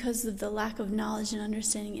just because of the lack of knowledge and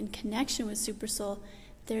understanding and connection with Super Soul,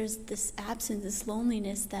 there's this absence, this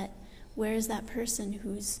loneliness that where is that person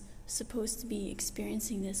who's supposed to be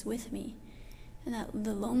experiencing this with me? And that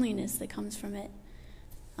the loneliness that comes from it.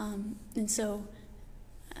 And so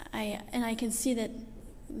I can see that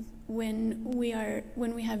when we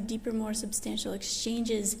have deeper, more substantial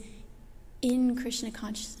exchanges in Krishna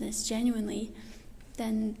consciousness genuinely,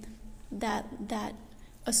 then that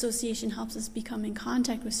association helps us become in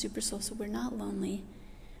contact with Super Soul, so we're not lonely.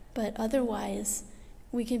 But otherwise,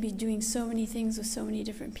 we can be doing so many things with so many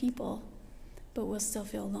different people, but we'll still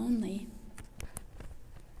feel lonely.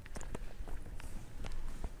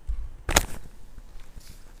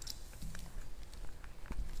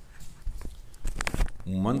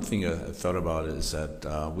 One thing I thought about is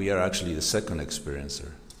that we are actually the second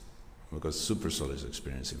experiencer, because Super Soul is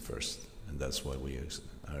experiencing first, and that's what we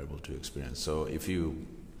are able to experience. So if you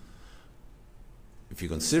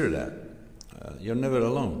consider that, you're never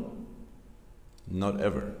alone. Not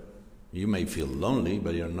ever. You may feel lonely,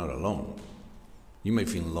 but you're not alone. You may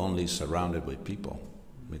feel lonely surrounded by people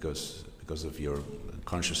because of your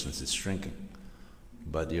consciousness is shrinking,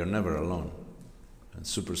 but you're never alone. And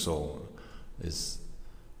Super Soul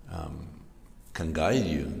can guide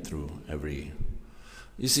you through every.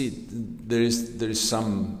 You see, there is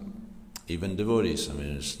some even devotees. I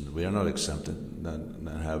mean, we are not exempted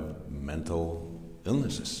that have mental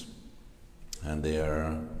illnesses, and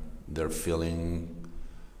they're feeling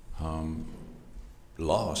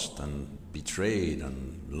lost and betrayed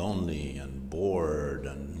and lonely and bored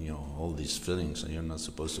and all these feelings that you're not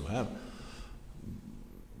supposed to have.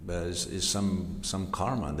 But it's some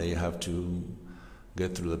karma. They have to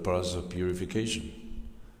get through the process of purification.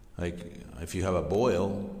 Like if you have a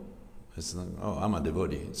boil, it's like, oh, I'm a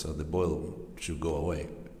devotee, so the boil should go away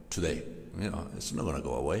today. It's not going to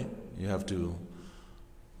go away. You have to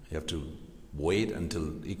wait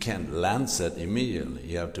until you can't lancet immediately.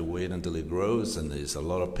 You have to wait until it grows, and there's a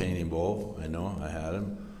lot of pain involved. I know, I had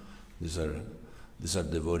them. These are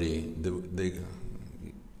devotee.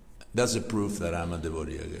 That's a proof that I'm a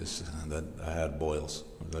devotee, I guess, that I had boils,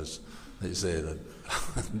 because they say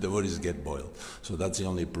that devotees get boiled. So that's the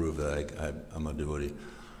only proof that I'm a devotee.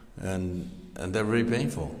 And they're very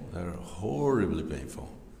painful. They're horribly painful.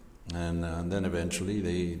 And then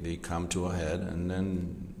eventually they come to a head, and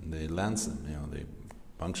then they lance them, they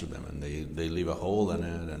puncture them, and they leave a hole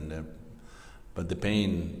in it, but the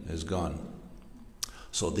pain is gone.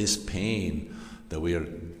 So this pain that we are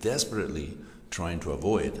desperately trying to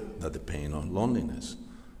avoid, that the pain of loneliness,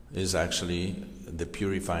 is actually the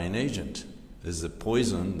purifying agent, is the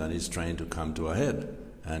poison that is trying to come to a head,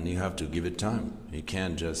 and you have to give it time. You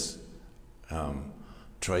can't just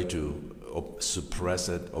try to suppress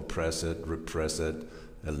it, oppress it, repress it,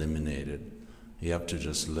 eliminate it. You have to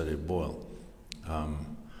just let it boil.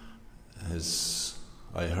 As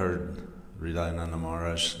I heard Hridayananda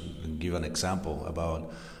Maharaj give an example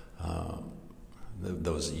about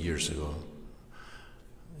those years ago.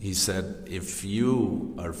 He said, if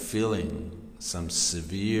you are feeling some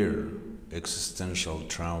severe existential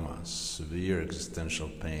trauma, severe existential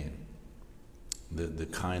pain, the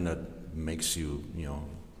kind that makes you,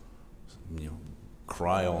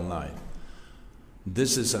 cry all night,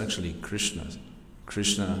 this is actually Krishna.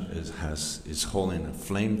 Krishna is holding a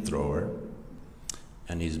flamethrower,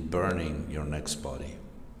 and he's burning your next body.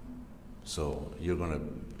 So you're gonna,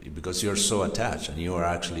 because you're so attached, and you are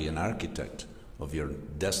actually an architect of your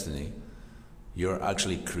destiny, you're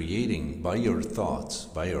actually creating, by your thoughts,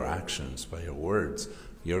 by your actions, by your words,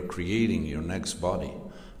 you're creating your next body.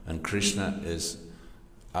 And Krishna is,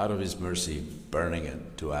 out of his mercy, burning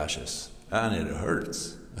it to ashes. And it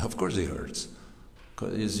hurts. Of course it hurts.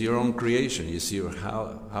 Because it's your own creation. You see your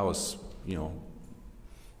house,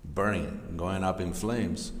 burning, going up in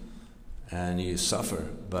flames, and you suffer.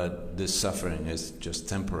 But this suffering is just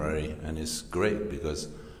temporary, and it's great, because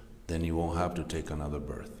then you won't have to take another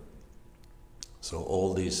birth. So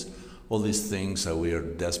all these things that we are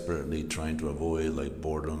desperately trying to avoid, like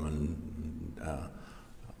boredom and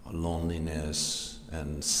loneliness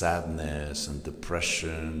and sadness and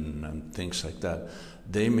depression and things like that,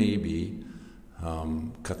 they may be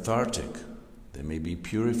cathartic, they may be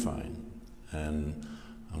purifying, and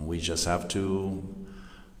we just have to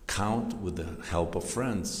count with the help of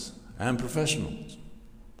friends and professionals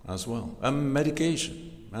as well, and medication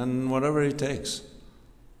and whatever it takes,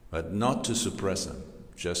 but not to suppress them,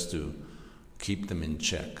 just to keep them in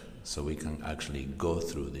check so we can actually go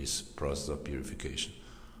through this process of purification.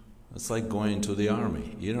 It's like going to the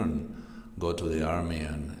army. You don't go to the army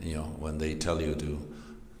and, when they tell you to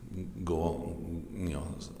go,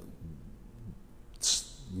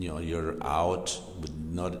 you're out with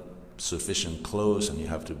not sufficient clothes, and you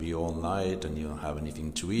have to be all night, and you don't have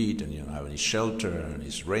anything to eat, and you don't have any shelter, and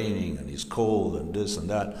it's raining, and it's cold, and this and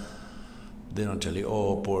that. They don't tell you,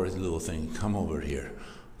 oh, poor little thing, come over here.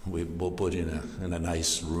 We'll put you in a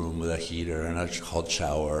nice room with a heater and a hot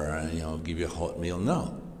shower, and give you a hot meal.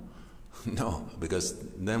 No, because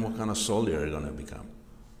then what kind of soldier are you going to become?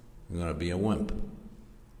 You're going to be a wimp.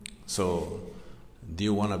 So, do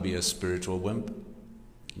you want to be a spiritual wimp?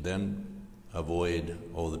 Then avoid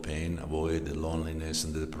all the pain, avoid the loneliness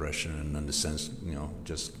and the depression and the sense,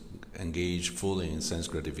 just engage fully in sense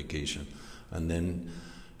gratification. And then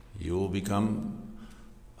you will become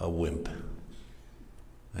a wimp.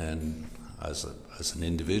 And as an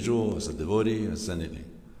individual, as a devotee, as anything.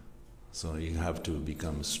 So you have to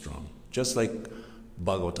become strong. Just like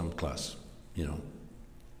Bhagavatam class,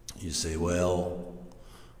 You say, well,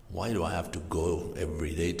 why do I have to go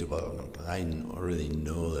every day to Bhagavatam? I already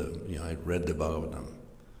know that, I read the Bhagavatam.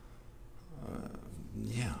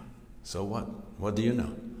 So what? What do you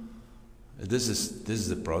know? This is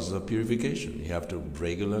the process of purification. You have to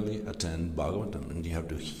regularly attend Bhagavatam, and you have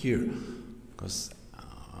to hear, because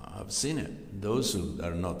I've seen it. Those who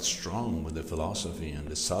are not strong with the philosophy and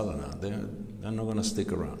the sadhana, they're not going to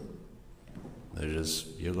stick around.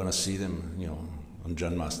 You're going to see them, on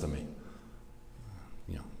Janmashtami,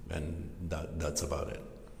 and that's about it.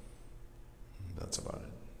 That's about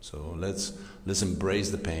it. So let's embrace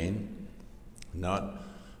the pain, not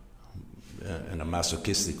in a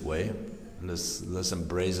masochistic way. Let's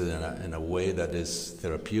embrace it in a way that is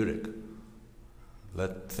therapeutic.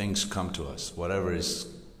 Let things come to us. Whatever is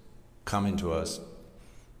coming to us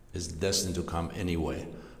is destined to come anyway.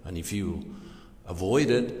 And if you avoid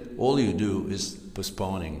it, all you do is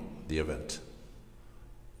postponing the event.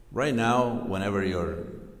 Right now, whenever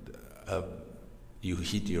you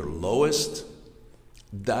hit your lowest,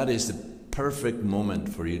 that is the perfect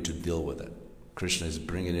moment for you to deal with it. Krishna is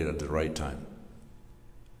bringing it at the right time.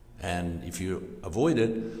 And if you avoid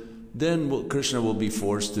it, then Krishna will be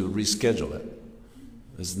forced to reschedule it.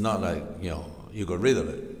 It's not like, you got rid of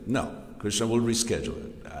it. No, Krishna will reschedule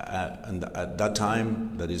it. And at that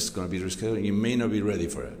time that it's going to be rescheduled, you may not be ready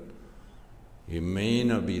for it. You may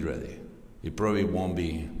not be ready. You probably won't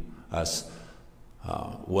be as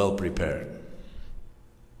well prepared.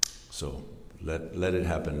 So let it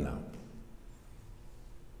happen now.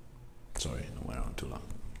 Sorry, I went on too long.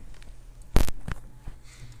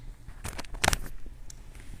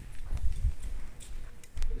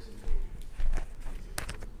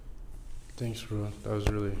 Thanks, Ruah. That was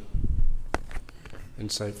really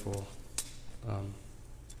insightful.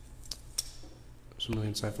 Some really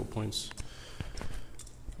insightful points.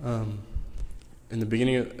 In the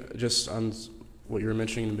beginning, just on what you were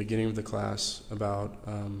mentioning in the beginning of the class about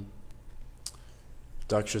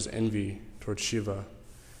Daksha's envy towards Shiva,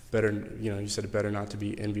 you said it better not to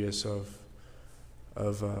be envious of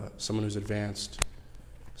someone who's advanced.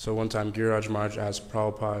 So one time, Giriraj Maharaj asked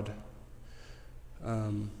Prabhupada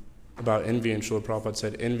about envy, and Srila Prabhupada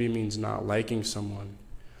said, envy means not liking someone.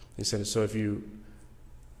 He said, so if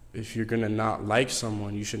you're going to not like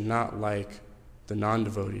someone, you should not like the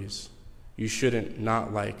non-devotees. You shouldn't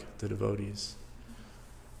not like the devotees.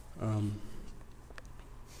 And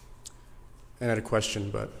I had a question,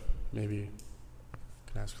 but maybe you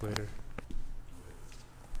can ask later.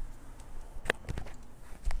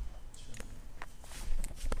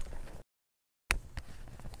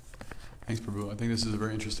 Thanks, Prabhu. I think this is a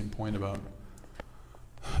very interesting point about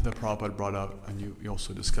that Prabhupada brought up, and you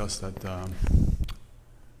also discussed that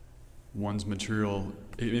one's material,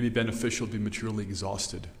 it may be beneficial to be materially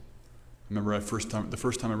exhausted. I remember the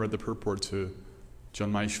first time I read the purport to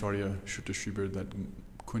Janmaishvarya Shuddha Shibir, that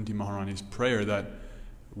Kunti Maharani's prayer, that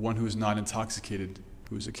one who is not intoxicated,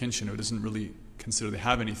 who is a Kinshin, who doesn't really consider they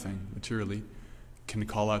have anything materially, can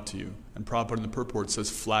call out to you. And Prabhupada in the purport says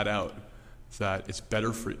flat out that it's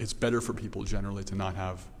better for people generally to not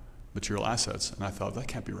have material assets. And I thought, that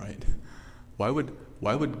can't be right. Why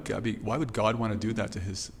would God want to do that to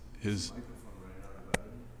his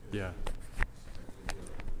yeah.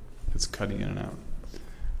 It's cutting in and out.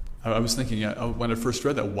 I was thinking, when I first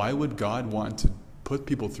read that, why would God want to put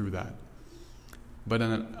people through that? But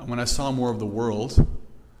then when I saw more of the world,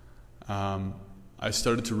 I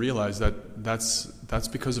started to realize that that's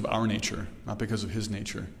because of our nature, not because of his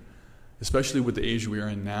nature. Especially with the age we are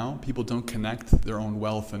in now, people don't connect their own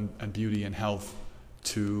wealth and beauty and health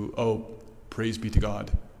to, praise be to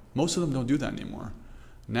God. Most of them don't do that anymore.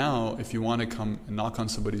 Now, if you want to come and knock on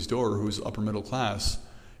somebody's door who's upper middle class,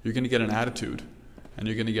 you're going to get an attitude, and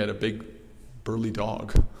you're going to get a big burly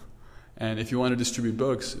dog. And if you want to distribute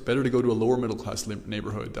books, better to go to a lower middle class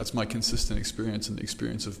neighborhood. That's my consistent experience and the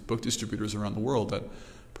experience of book distributors around the world, that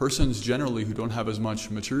persons generally who don't have as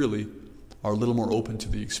much materially are a little more open to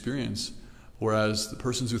the experience, whereas the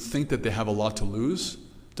persons who think that they have a lot to lose,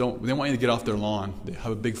 they want you to get off their lawn. They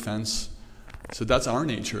have a big fence. So that's our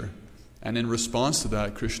nature. And in response to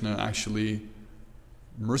that, Krishna actually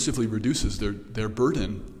mercifully reduces their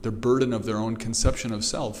burden of their own conception of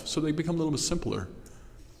self, so they become a little bit simpler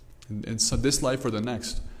in this life or the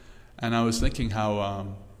next. And I was thinking how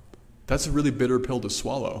that's a really bitter pill to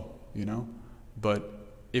swallow, but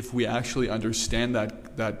if we actually understand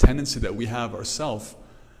that tendency that we have ourselves,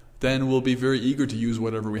 then we'll be very eager to use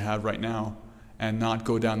whatever we have right now and not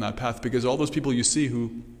go down that path. Because all those people you see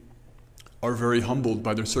who are very humbled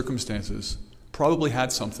by their circumstances probably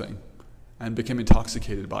had something and became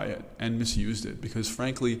intoxicated by it and misused it. Because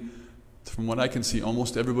frankly, from what I can see,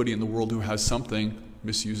 almost everybody in the world who has something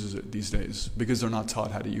misuses it these days because they're not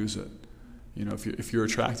taught how to use it. If you're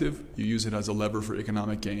attractive, you use it as a lever for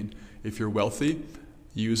economic gain. If you're wealthy,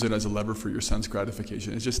 you use it as a lever for your sense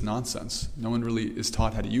gratification. It's just nonsense. No one really is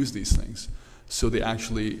taught how to use these things. So they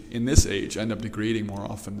actually, in this age, end up degrading more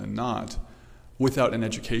often than not without an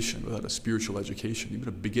education, without a spiritual education, even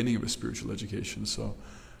a beginning of a spiritual education. So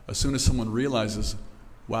as soon as someone realizes,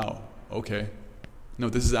 wow, okay, no,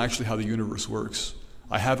 this is actually how the universe works.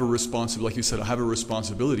 I have a responsibility, like you said, I have a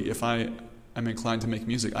responsibility. If I am inclined to make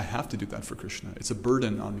music, I have to do that for Krishna. It's a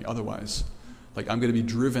burden on me otherwise. Like, I'm going to be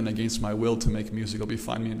driven against my will to make music. I'll be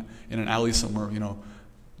finding me in an alley somewhere,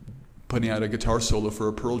 putting out a guitar solo for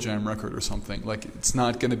a Pearl Jam record or something. Like, it's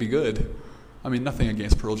not going to be good. I mean, nothing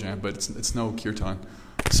against Pearl Jam, but it's no kirtan.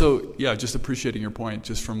 So, yeah, just appreciating your point,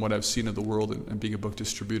 just from what I've seen of the world and being a book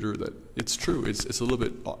distributor, that it's true. It's a little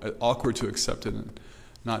bit awkward to accept it and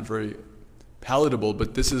not very palatable,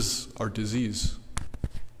 but this is our disease.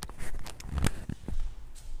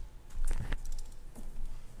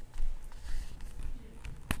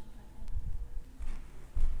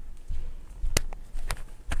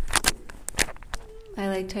 I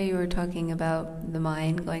liked how you were talking about the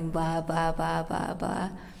mind going blah, blah, blah, blah, blah.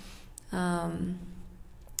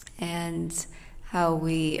 And how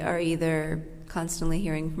we are either constantly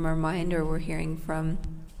hearing from our mind or we're hearing from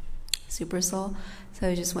Super Soul. So I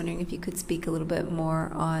was just wondering if you could speak a little bit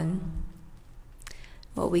more on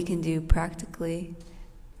what we can do practically,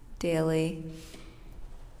 daily,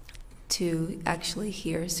 to actually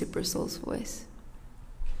hear Super Soul's voice.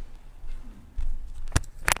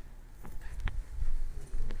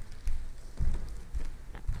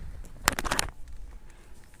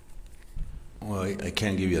 Well, I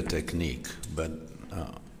can't give you a technique, but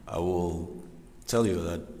I will tell you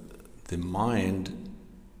that the mind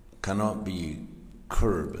cannot be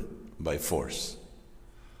curbed by force.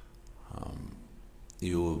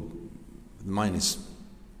 The mind is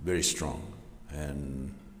very strong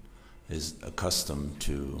and is accustomed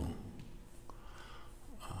to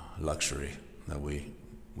luxury, that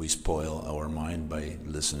we spoil our mind by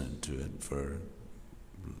listening to it for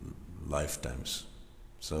lifetimes.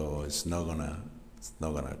 So it's not gonna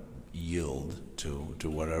yield to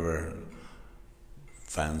whatever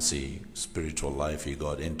fancy spiritual life you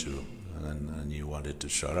got into and you wanted to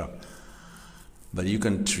shut up. But you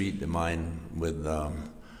can treat the mind with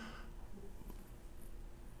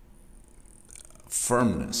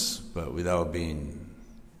firmness, but without being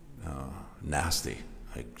nasty.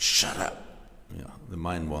 Like, shut up. You know, the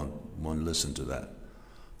mind won't listen to that.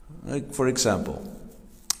 Like, for example,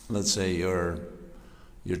 let's say you're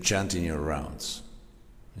chanting your rounds.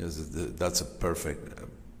 That's a perfect.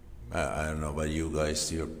 I don't know about you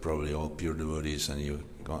guys. You're probably all pure devotees, and you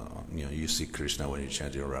see Krishna when you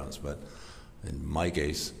chant your rounds. But in my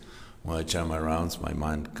case, when I chant my rounds, my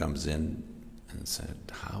mind comes in and said,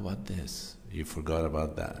 "How about this? You forgot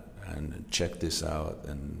about that, and check this out.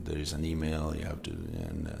 And there is an email you have to,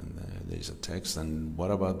 and there's a text. And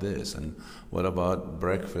what about this? And what about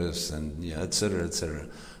breakfast? And etc., etc."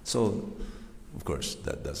 So, of course,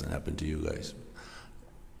 that doesn't happen to you guys.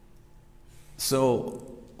 So,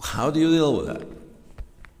 how do you deal with that?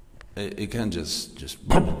 You can't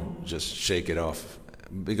just shake it off,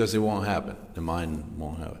 because it won't happen. The mind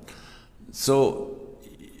won't have it. So,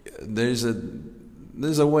 there's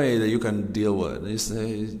a way that you can deal with it. You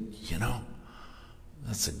say,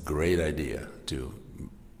 that's a great idea to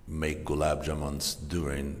make gulab jamuns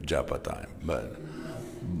during japa time, but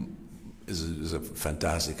is a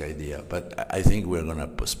fantastic idea, but I think we're going to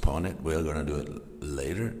postpone it. We're going to do it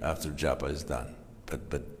later after japa is done.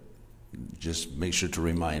 But just make sure to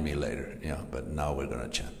remind me later. But now we're going to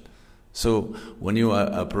chant. So when you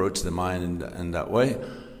approach the mind in that way,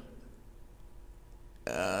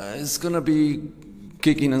 it's going to be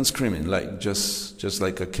kicking and screaming, like just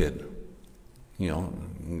like a kid.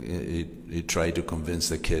 You try to convince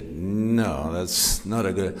the kid, no, that's not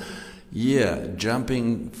a good. Yeah,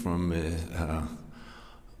 jumping from a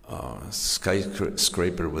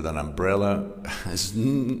skyscraper with an umbrella is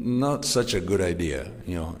not such a good idea.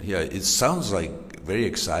 It sounds like very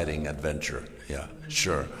exciting adventure. Yeah,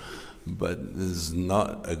 sure, but it's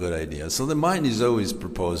not a good idea. So the mind is always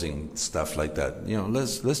proposing stuff like that.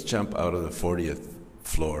 Let's jump out of the 40th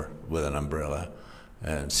floor with an umbrella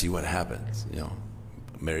and see what happens.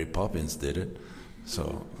 Mary Poppins did it,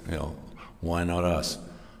 so why not us?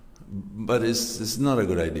 But it's not a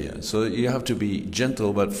good idea. So you have to be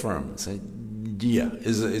gentle but firm. Say,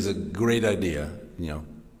 is a great idea.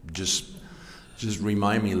 Just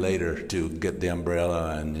remind me later to get the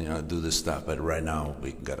umbrella and do the stuff. But right now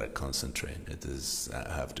we gotta concentrate.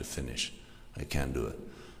 I have to finish. I can't do it.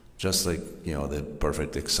 Just like the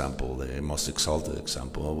perfect example, the most exalted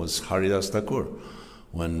example was Haridas Thakur,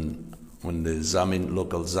 when the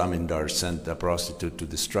local zamindar sent a prostitute to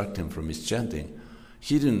distract him from his chanting.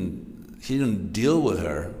 He didn't deal with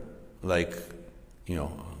her like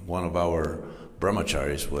one of our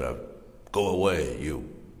brahmacharis would have. Go away, you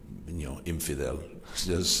infidel.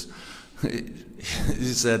 Just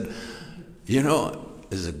he said,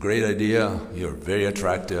 it's a great idea. You're very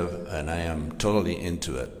attractive, and I am totally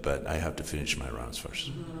into it. But I have to finish my rounds first.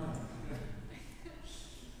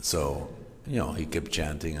 So he kept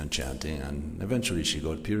chanting and chanting, and eventually she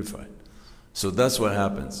got purified. So that's what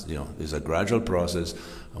happens. There's a gradual process,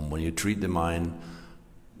 and when you treat the mind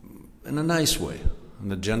in a nice way,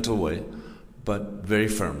 in a gentle way, but very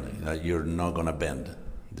firmly, that you're not going to bend.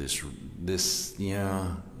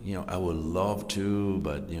 I would love to,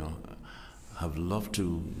 but I'd love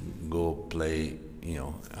to go play.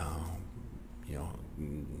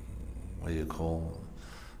 What do you call?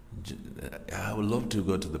 I would love to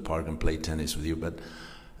go to the park and play tennis with you, but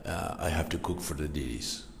I have to cook for the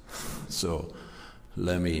deities. So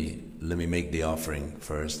let me make the offering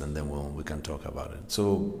first, and then we can talk about it.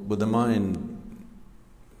 So, but the mind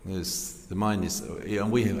is,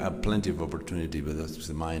 and we have plenty of opportunity, but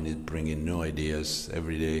the mind is bringing new ideas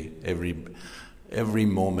every day. Every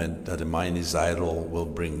moment that the mind is idle will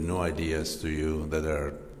bring new ideas to you that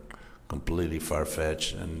are completely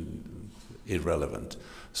far-fetched and irrelevant.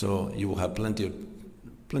 So you will have plenty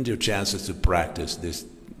of chances to practice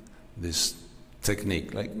this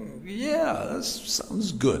technique. Like, yeah, that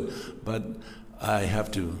sounds good, but I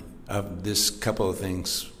have to have this couple of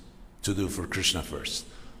things to do for Krishna first,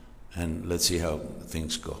 and let's see how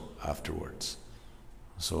things go afterwards.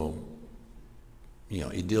 So, you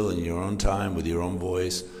deal in your own time with your own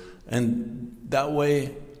voice, and that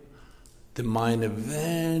way the mind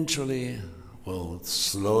eventually will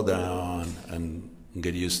slow down and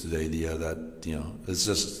get used to the idea that, it's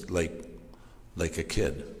just like a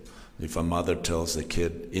kid. If a mother tells the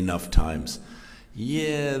kid enough times,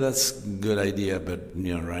 yeah, that's a good idea, but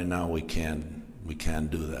right now we can't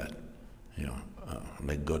do that.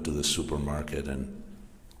 Like go to the supermarket and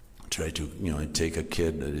try to take a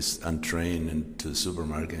kid that is untrained into the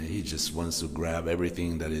supermarket, and he just wants to grab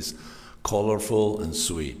everything that is colorful and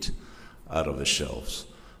sweet out of the shelves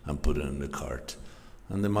and put it in the cart.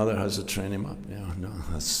 And the mother has to train him up. No,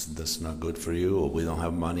 that's not good for you, or we don't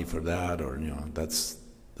have money for that, or that's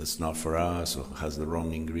not for us, or has the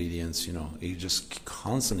wrong ingredients. You just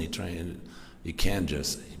constantly train. You can't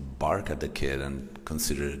just bark at the kid and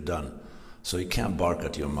consider it done. So you can't bark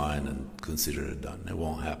at your mind and consider it done. It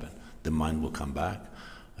won't happen. The mind will come back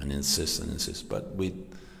and insist, but with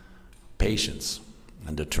patience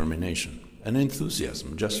and determination and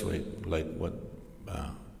enthusiasm, just like what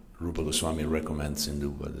Rupa Goswami recommends in the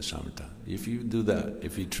Upadeshamrita. If you do that,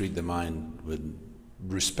 if you treat the mind with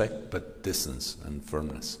respect but distance and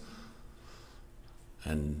firmness,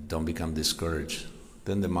 and don't become discouraged,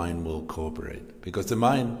 then the mind will cooperate. Because the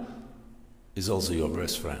mind is also your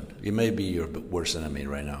best friend. It may be your worst enemy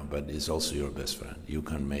right now, but it's also your best friend. You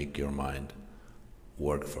can make your mind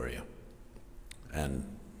work for you, and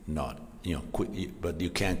not, quit. But you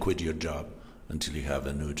can't quit your job until you have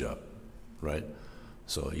a new job, right?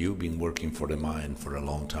 So you've been working for the mind for a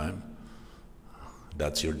long time.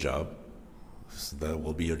 That's your job. So that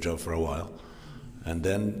will be your job for a while, and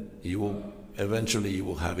then eventually you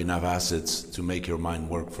will have enough assets to make your mind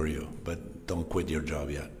work for you. But don't quit your job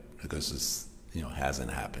yet, because it's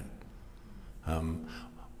hasn't happened. And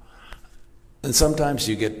sometimes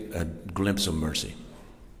you get a glimpse of mercy.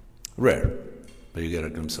 Rare, but you get a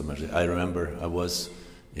glimpse of mercy. I remember I was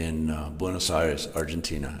in Buenos Aires,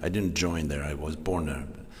 Argentina. I didn't join there. I was born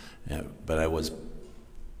there, but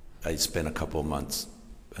I spent a couple of months.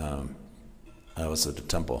 I was at the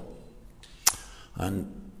temple, and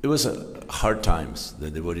it was hard times. The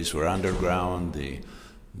devotees were underground.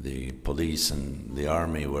 The police and the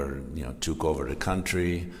army took over the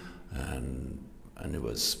country, and it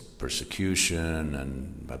was persecution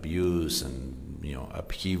and abuse and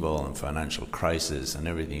upheaval and financial crisis and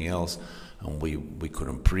everything else. And we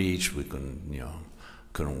couldn't preach. We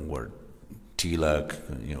couldn't wear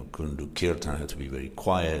tilak. Couldn't do kirtan. Had to be very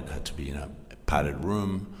quiet. Had to be in a padded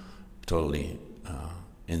room, totally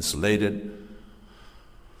insulated.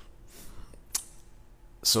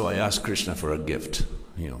 So I asked Krishna for a gift,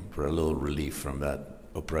 for a little relief from that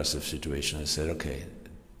oppressive situation. I said, okay,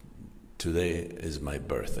 today is my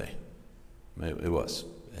birthday. It was.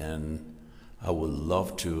 And I would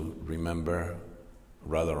love to remember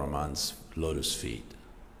Radharaman's lotus feet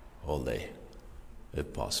all day,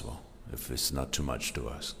 if possible, if it's not too much to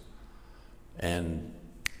ask. And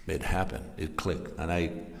it happened. It clicked.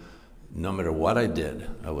 And no matter what I did,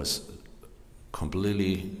 I was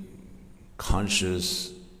completely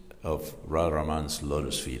conscious of Radharaman's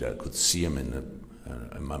lotus feet. I could see him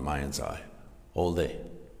in my mind's eye all day,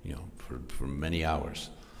 for many hours.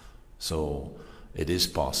 So it is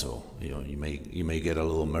possible. You may get a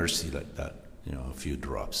little mercy like that, a few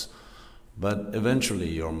drops, but eventually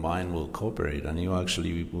your mind will cooperate, and you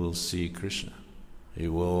actually will see Krishna.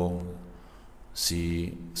 You will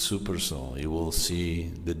see Super Soul. You will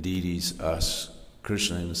see the deities as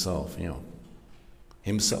Krishna himself.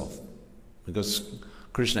 Himself. Because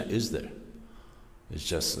Krishna is there. It's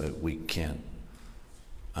just that we can't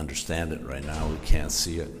understand it right now. We can't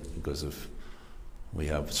see it because we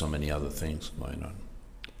have so many other things going on.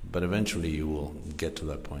 But eventually you will get to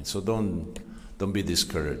that point. So don't be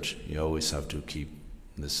discouraged. You always have to keep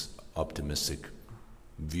this optimistic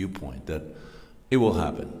viewpoint that it will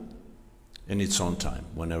happen in its own time,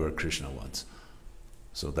 whenever Krishna wants.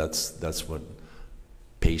 So that's what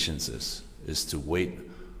patience is to wait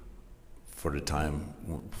for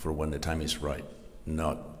when the time is right.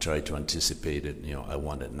 not try to anticipate it, I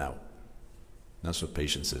want it now. That's what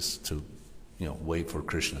patience is, to wait for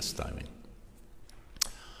Krishna's timing.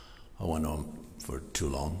 I went on for too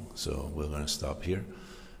long, so we're going to stop here.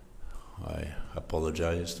 I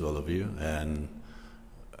apologize to all of you, and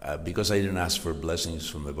because I didn't ask for blessings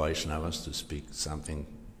from the Vaishnavas to speak something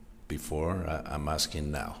before, I'm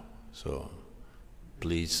asking now. So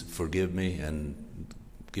please forgive me and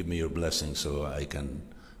give me your blessing so I can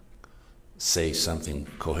say something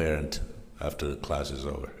coherent after the class is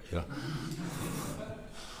over. Yeah?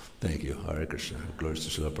 Thank you. Hare Krishna. Glory to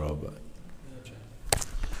Srila Prabhupada.